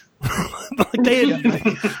psh. Like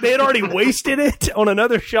they had already wasted it on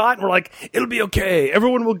another shot, and we're like, it'll be okay,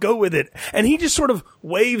 everyone will go with it. And he just sort of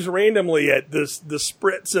waves randomly at the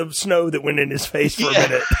spritz of snow that went in his face for a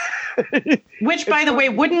minute. Which, by the way,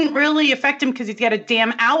 wouldn't really affect him because he's got a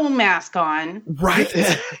damn owl mask on. Right.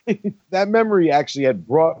 That memory actually had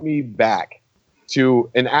brought me back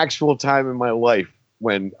to an actual time in my life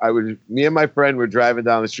when me and my friend were driving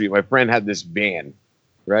down the street. My friend had this van,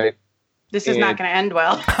 right? This is not going to end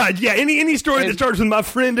well. Yeah, any story that starts with my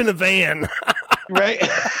friend in a van. Right.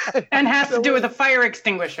 And has to do with a fire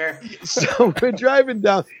extinguisher. So we're driving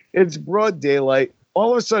down. It's broad daylight.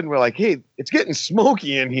 All of a sudden, we're like, hey, it's getting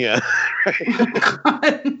smoky in here.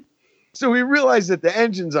 Right? So we realize that the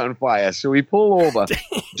engine's on fire. So we pull over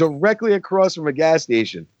directly across from a gas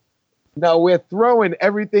station. Now we're throwing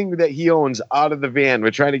everything that he owns out of the van.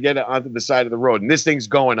 We're trying to get it onto the side of the road. And this thing's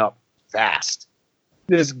going up fast.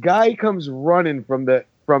 This guy comes running from the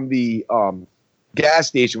gas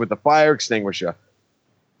station with the fire extinguisher.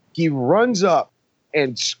 He runs up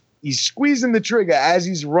and he's squeezing the trigger as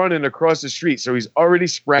he's running across the street. So he's already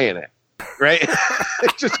spraying it, right?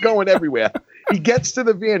 It's just going everywhere. He gets to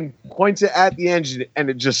the van, points it at the engine, and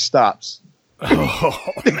it just stops. Oh,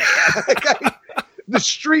 the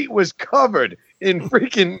street was covered in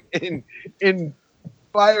freaking in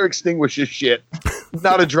fire extinguisher shit.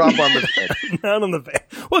 Not a drop on the van. Not on the van.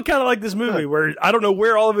 Well, kind of like this movie where I don't know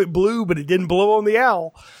where all of it blew, but it didn't blow on the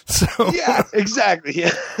owl. So yeah, exactly.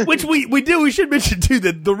 Yeah. Which we should mention too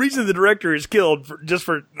that the reason the director is killed for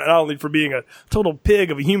not only for being a total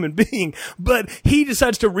pig of a human being, but he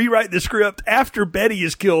decides to rewrite the script after Betty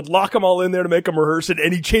is killed, lock them all in there to make them rehearse it,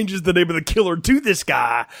 and he changes the name of the killer to this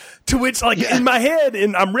guy. To which, like, in my head,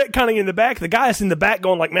 and I'm retconning in the back, the guy's in the back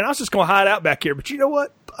going like, man, I was just going to hide out back here, but you know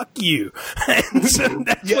what? Fuck you. And so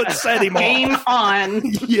that's what set him off. Game on.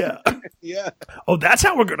 Yeah. Yeah. Oh, that's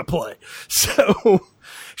how we're going to play. So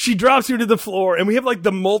she drops her to the floor, and we have like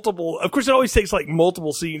the multiple, of course it always takes like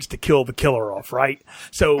multiple scenes to kill the killer off, right?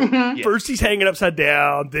 So first he's hanging upside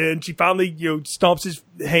down, then she finally, stomps his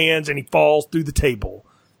hands and he falls through the table.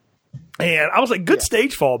 And I was like, good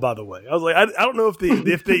stage fall, by the way. I was like, I don't know if the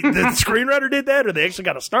screenwriter did that or they actually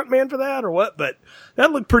got a stuntman for that or what, but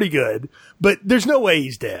that looked pretty good. But there's no way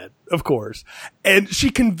he's dead, of course. And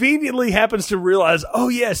she conveniently happens to realize, oh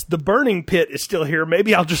yes, the burning pit is still here.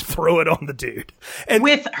 Maybe I'll just throw it on the dude. And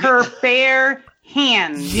with her bare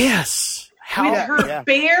hands. Yes. With her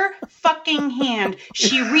bare fucking hand,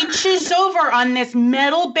 she reaches over on this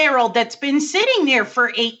metal barrel that's been sitting there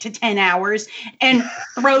for 8 to 10 hours and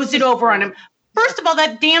throws it over on him. First of all,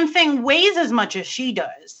 that damn thing weighs as much as she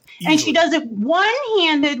does. Easily. And she does it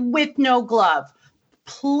one-handed with no glove.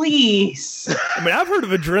 Please. I mean, I've heard of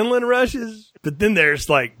adrenaline rushes, but then there's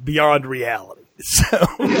like beyond reality. So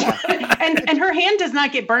and her hand does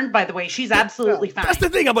not get burned, by the way. She's absolutely fine. That's the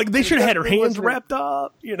thing. I'm like, they should have had her hands wrapped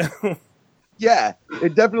up, Yeah,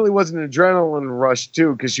 it definitely was an adrenaline rush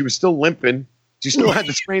too, because she was still limping. She still had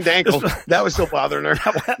the sprained ankle. That was still bothering her.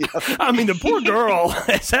 I mean, the poor girl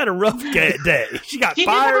has had a rough day. She got She did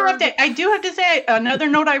fired. have a rough day. I do have to say, another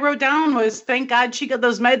note I wrote down was, thank God she got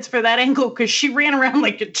those meds for that ankle, because she ran around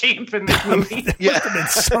like a champ in this movie. There must have been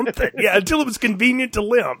something. Yeah, until it was convenient to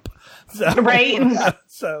limp. So, Right?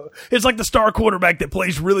 So it's like the star quarterback that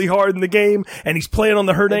plays really hard in the game, and he's playing on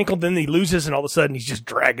the hurt ankle, then he loses, and all of a sudden he's just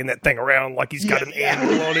dragging that thing around like he's got an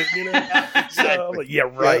animal on it, you know? So, like, yeah,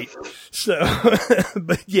 right. So,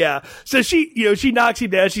 but yeah. So she knocks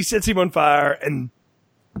him down, she sets him on fire, and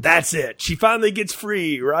that's it. She finally gets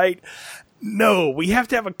free, right? No, we have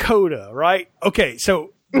to have a coda, right? Okay,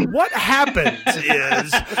 so what happens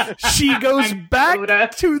is she goes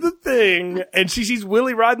back to the thing and she sees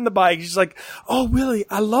Willie riding the bike. She's like, "Oh, Willie,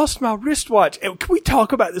 I lost my wristwatch. And can we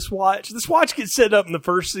talk about this watch? This watch gets set up in the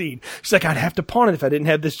first scene." She's like, "I'd have to pawn it if I didn't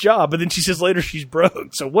have this job." But then she says later she's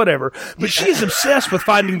broke, so whatever. But she is obsessed with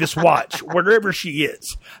finding this watch wherever she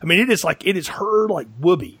is. I mean, it is her like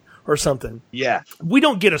whoopee or something. Yeah. We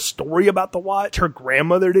don't get a story about the watch. Her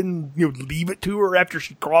grandmother didn't leave it to her after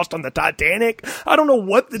she crossed on the Titanic. I don't know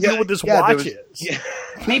what the deal with this watch is. Yeah.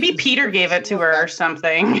 Maybe Peter gave it to her or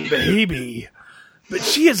something. Maybe. But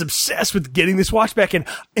she is obsessed with getting this watch back. And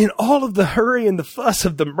in all of the hurry and the fuss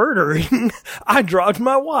of the murdering, I dropped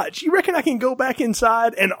my watch. You reckon I can go back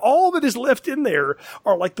inside and all that is left in there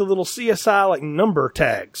are like the little CSI like number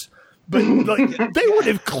tags. But like, they would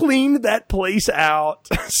have cleaned that place out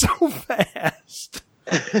so fast.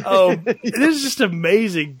 It is just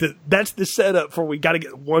amazing that's the setup for we got to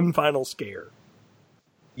get one final scare.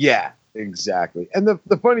 Yeah, exactly. And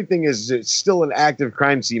the funny thing is, it's still an active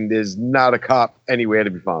crime scene. There's not a cop anywhere to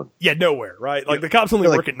be found. Yeah, nowhere, right? Like the cops only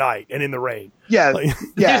work at night and in the rain. Yeah, like,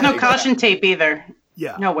 There's no caution tape either.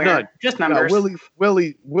 Yeah, nowhere. None. Just numbers. No,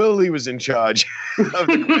 Willie was in charge of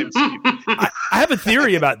the crime scene. I have a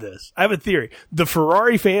theory about this. The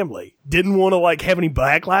Ferrari family didn't want to like have any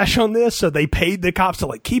backlash on this, so they paid the cops to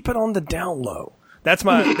like keep it on the down low. That's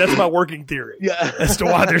my working theory. Yeah. As to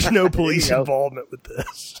why there's no police involvement with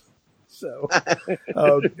this. So,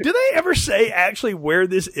 do they ever say actually where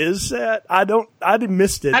this is set? I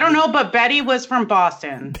missed it. I don't know, but Betty was from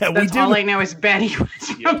Boston. That's all I know is Betty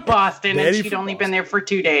was from Boston, and she'd only been there for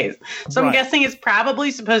 2 days. So I'm guessing it's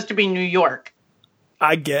probably supposed to be New York.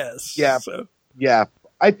 I guess. Yeah. So. Yeah.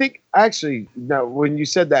 I think actually, no, when you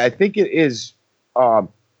said that, I think it is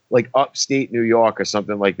like upstate New York or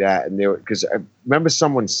something like that. And because I remember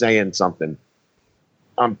someone saying something.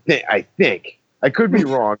 I think I could be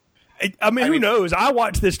wrong. I mean, who knows? I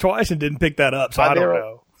watched this twice and didn't pick that up, so I don't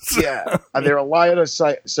know. Yeah. Are there a lot of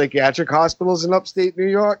psychiatric hospitals in upstate New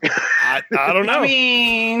York? I don't know. I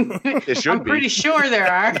mean, I'm pretty sure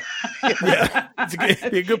there are. Yeah,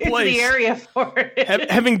 it'd be a good place. It's the area for it.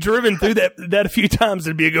 Having driven through that a few times,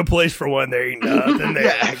 it'd be a good place for one. There ain't nothing there.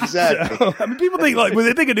 Yeah, exactly. So, I mean, people think like when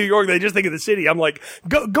they think of New York, they just think of the city. I'm like,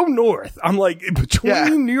 go north. I'm like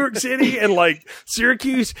between New York City and like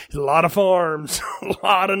Syracuse, a lot of farms, a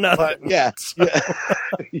lot of nothing. Yeah, so,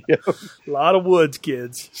 a lot of woods,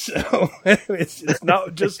 kids. So it's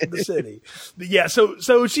not just the city. But yeah,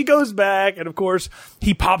 so she goes back, and of course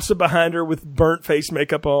he pops up behind her with burnt face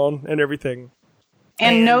makeup on and everything.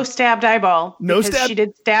 And no stabbed eyeball. No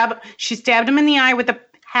stab. She stabbed him in the eye with a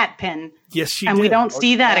hat pin. Yes, she and did. we don't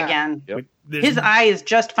see that again. Yep. His eye is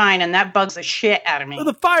just fine, and that bugs the shit out of me. Well,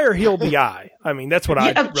 the fire healed the eye. I mean, that's what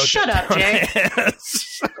I wrote. Shut up, Jay.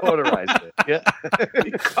 Cauterized it. Yeah.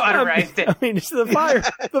 Cauterized it. I mean, it's the fire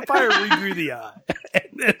regrew the eye.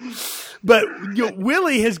 But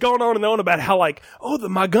Willie has gone on and on about how like,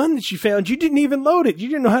 my gun that you found, you didn't even load it. You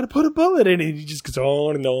didn't know how to put a bullet in it. He just goes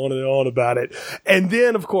on and on and on about it. And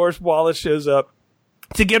then, of course, Wallace shows up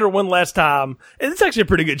to get her one last time. And it's actually a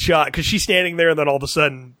pretty good shot because she's standing there and then all of a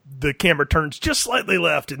sudden the camera turns just slightly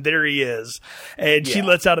left and there he is. And she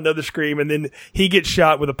lets out another scream and then he gets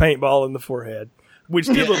shot with a paintball in the forehead, which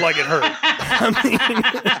did look like it hurt. I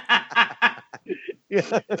mean,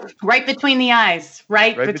 right between the eyes.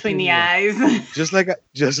 Right between the eyes. Just like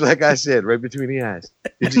I said, right between the eyes.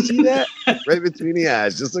 Did you see that? Right between the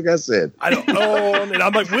eyes, just like I said. I don't know. And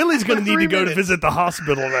I'm like, Willie's going to need to go to visit the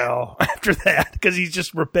hospital now after that because he's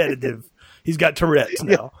just repetitive. He's got Tourette's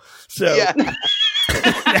now. So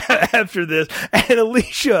after this, and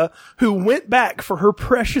Alicia, who went back for her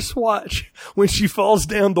precious watch, when she falls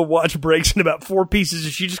down, the watch breaks in about 4 pieces,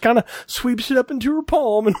 and she just kind of sweeps it up into her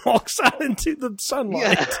palm and walks out into the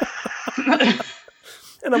sunlight. Yeah.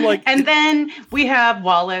 And I'm like, and then we have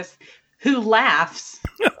Wallace, who laughs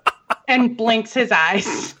and blinks his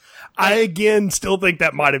eyes. I again still think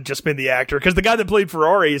that might have just been the actor, because the guy that played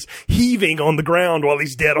Ferrari is heaving on the ground while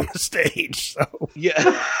he's dead on the stage. So.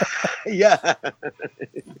 Yeah. Yeah.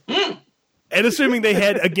 And assuming they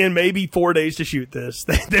had, again, maybe 4 days to shoot this,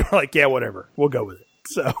 they were like, yeah, whatever. We'll go with it.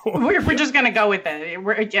 So we're just going to go with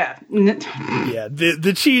it. Yeah,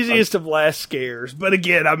 the cheesiest of last scares. But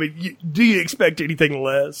again, I mean, do you expect anything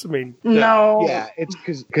less? I mean, no. Yeah, it's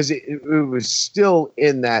because it was still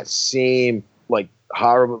in that same like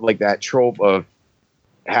horrible, like that trope of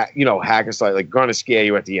hack and slide, like going to scare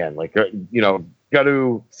you at the end, like got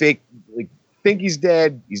to fake, like think he's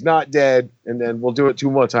dead, he's not dead, and then we'll do it 2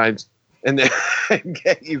 more times. And then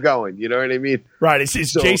get you going, you know what I mean? Right.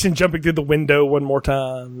 It's Jason jumping through the window one more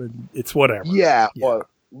time, and it's whatever. Yeah. Or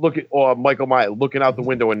Michael Myers looking out the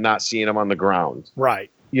window and not seeing him on the ground.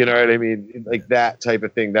 Right. You know what I mean? Like that type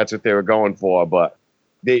of thing. That's what they were going for, but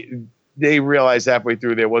they realized halfway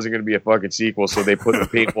through there wasn't going to be a fucking sequel, so they put the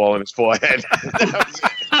paintball in his forehead.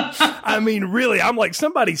 I mean, really, I'm like,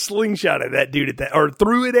 somebody slingshotted that dude at that, or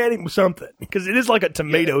threw it at him with something, because it is like a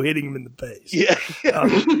tomato hitting him in the face. Yeah.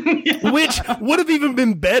 Which would have even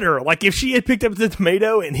been better. Like, if she had picked up the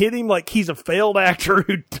tomato and hit him like he's a failed actor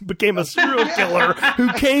who became a serial killer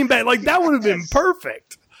who came back, like, that would have been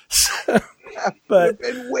perfect. But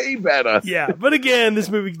been way better. Yeah, but again, this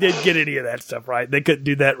movie didn't get any of that stuff right. They couldn't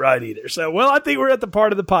do that right either. So, well, I think we're at the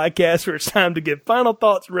part of the podcast where it's time to give final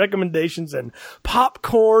thoughts, recommendations, and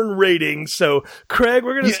popcorn ratings. So, Craig,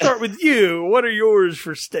 we're going to start with you. What are yours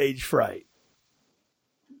for Stage Fright?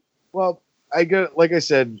 Well, like I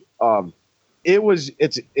said,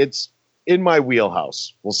 it's in my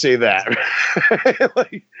wheelhouse. We'll say that.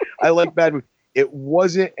 I like bad movies. It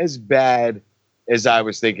wasn't as bad as I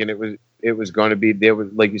was thinking it was going to be. There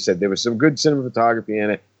was, like you said, there was some good cinematography in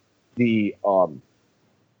it. All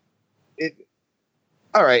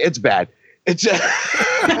right, it's bad. It's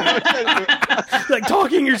like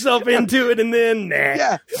talking yourself into it, and then nah.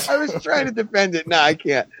 Yeah, I was trying to defend it. No, I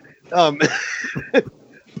can't.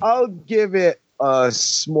 I'll give it a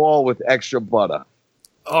small with extra butter.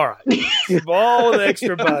 All right, small with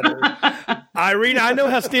extra butter. Irina, I know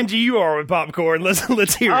how stingy you are with popcorn. Let's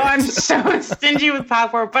hear it. Oh, I'm so stingy with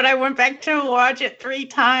popcorn, but I went back to watch it 3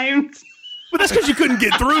 times. But that's because you couldn't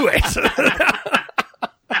get through it.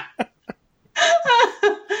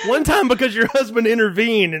 One time because your husband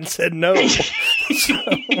intervened and said no.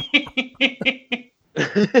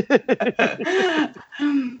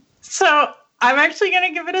 So I'm actually going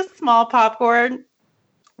to give it a small popcorn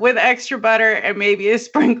with extra butter and maybe a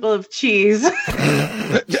sprinkle of cheese. Because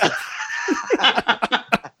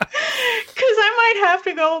I might have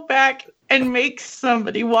to go back and make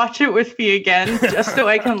somebody watch it with me again just so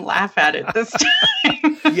I can laugh at it this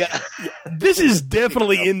time. Yeah. This is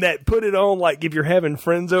definitely in that put it on like if you're having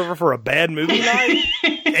friends over for a bad movie night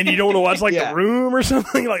and you don't want to watch like The Room or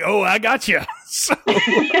something. Like, oh, I got you. So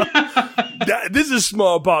this is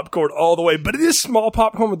small popcorn all the way, but it is small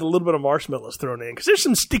popcorn with a little bit of marshmallows thrown in because there's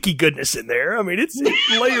some sticky goodness in there. I mean, it's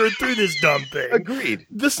layered through this dumb thing. Agreed.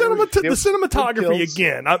 The cinematography,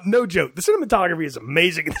 again, no joke. The cinematography is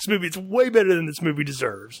amazing in this movie. It's way better than this movie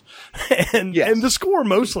deserves. And the score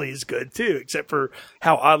mostly is good too, except for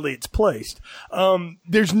how oddly it's placed.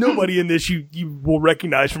 There's nobody in this you will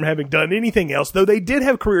recognize from having done anything else, though they did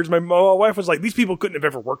have careers. My wife was like, these people couldn't have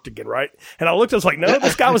ever worked again, right? And I looked, I was like, no,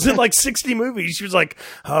 this guy was in like 60 movies. She was like,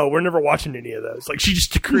 oh, we're never watching any of those. Like, she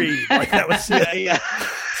just decreed. Like, that was it. Yeah.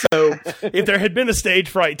 So if there had been a Stage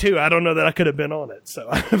Fright 2, I don't know that I could have been on it. So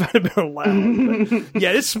I'd have been allowed. But,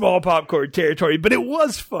 yeah, it's small popcorn territory, but it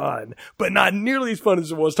was fun, but not nearly as fun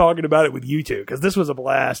as it was talking about it with you two, because this was a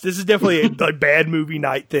blast. This is definitely a bad movie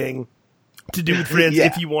night thing to do with friends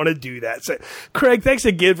if you want to do that. So, Craig, thanks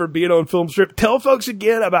again for being on Film Strip. Tell folks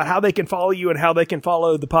again about how they can follow you and how they can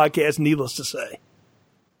follow the podcast, Needless to Say.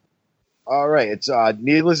 All right. It's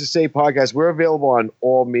Needless to Say podcast. We're available on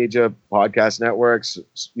all major podcast networks,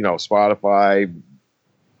 Spotify,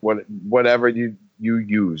 whatever you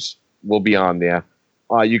use will be on there.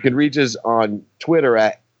 You can reach us on Twitter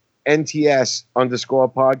at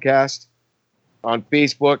NTS_podcast, on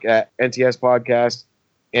Facebook at NTS Podcast,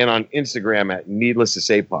 and on Instagram at Needless to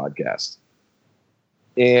Say Podcast.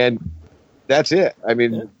 And that's it. I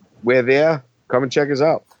mean, we're there. Come and check us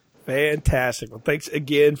out. Fantastic. Well, thanks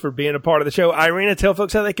again for being a part of the show. Irina, tell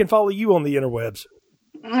folks how they can follow you on the interwebs.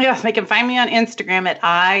 Yes, they can find me on Instagram at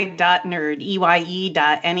i.nerd,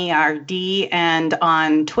 EYE.NERD, and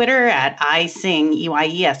on Twitter at iSing,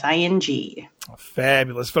 EYESING.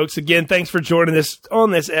 Fabulous. Folks, again, thanks for joining us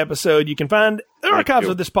on this episode. You can find the archives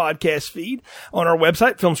of this podcast feed on our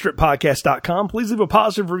website, filmstrippodcast.com. Please leave a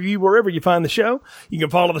positive review wherever you find the show. You can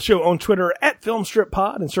follow the show on Twitter at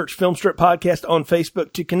FilmstripPod and search Filmstrip Podcast on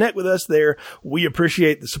Facebook to connect with us there. We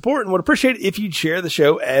appreciate the support and would appreciate it if you'd share the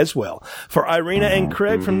show as well. For Irina and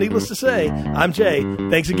Craig from Needless to Say, I'm Jay.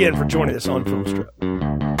 Thanks again for joining us on Filmstrip.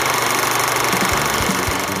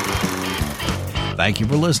 Thank you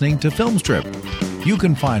for listening to Filmstrip. You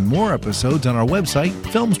can find more episodes on our website,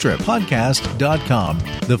 filmstrippodcast.com.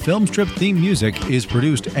 The Filmstrip theme music is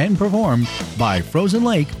produced and performed by Frozen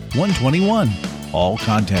Lake 121. All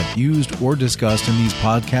content used or discussed in these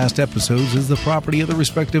podcast episodes is the property of the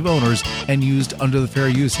respective owners and used under the Fair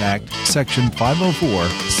Use Act, Section 504,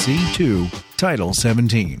 C2, Title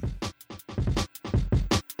 17.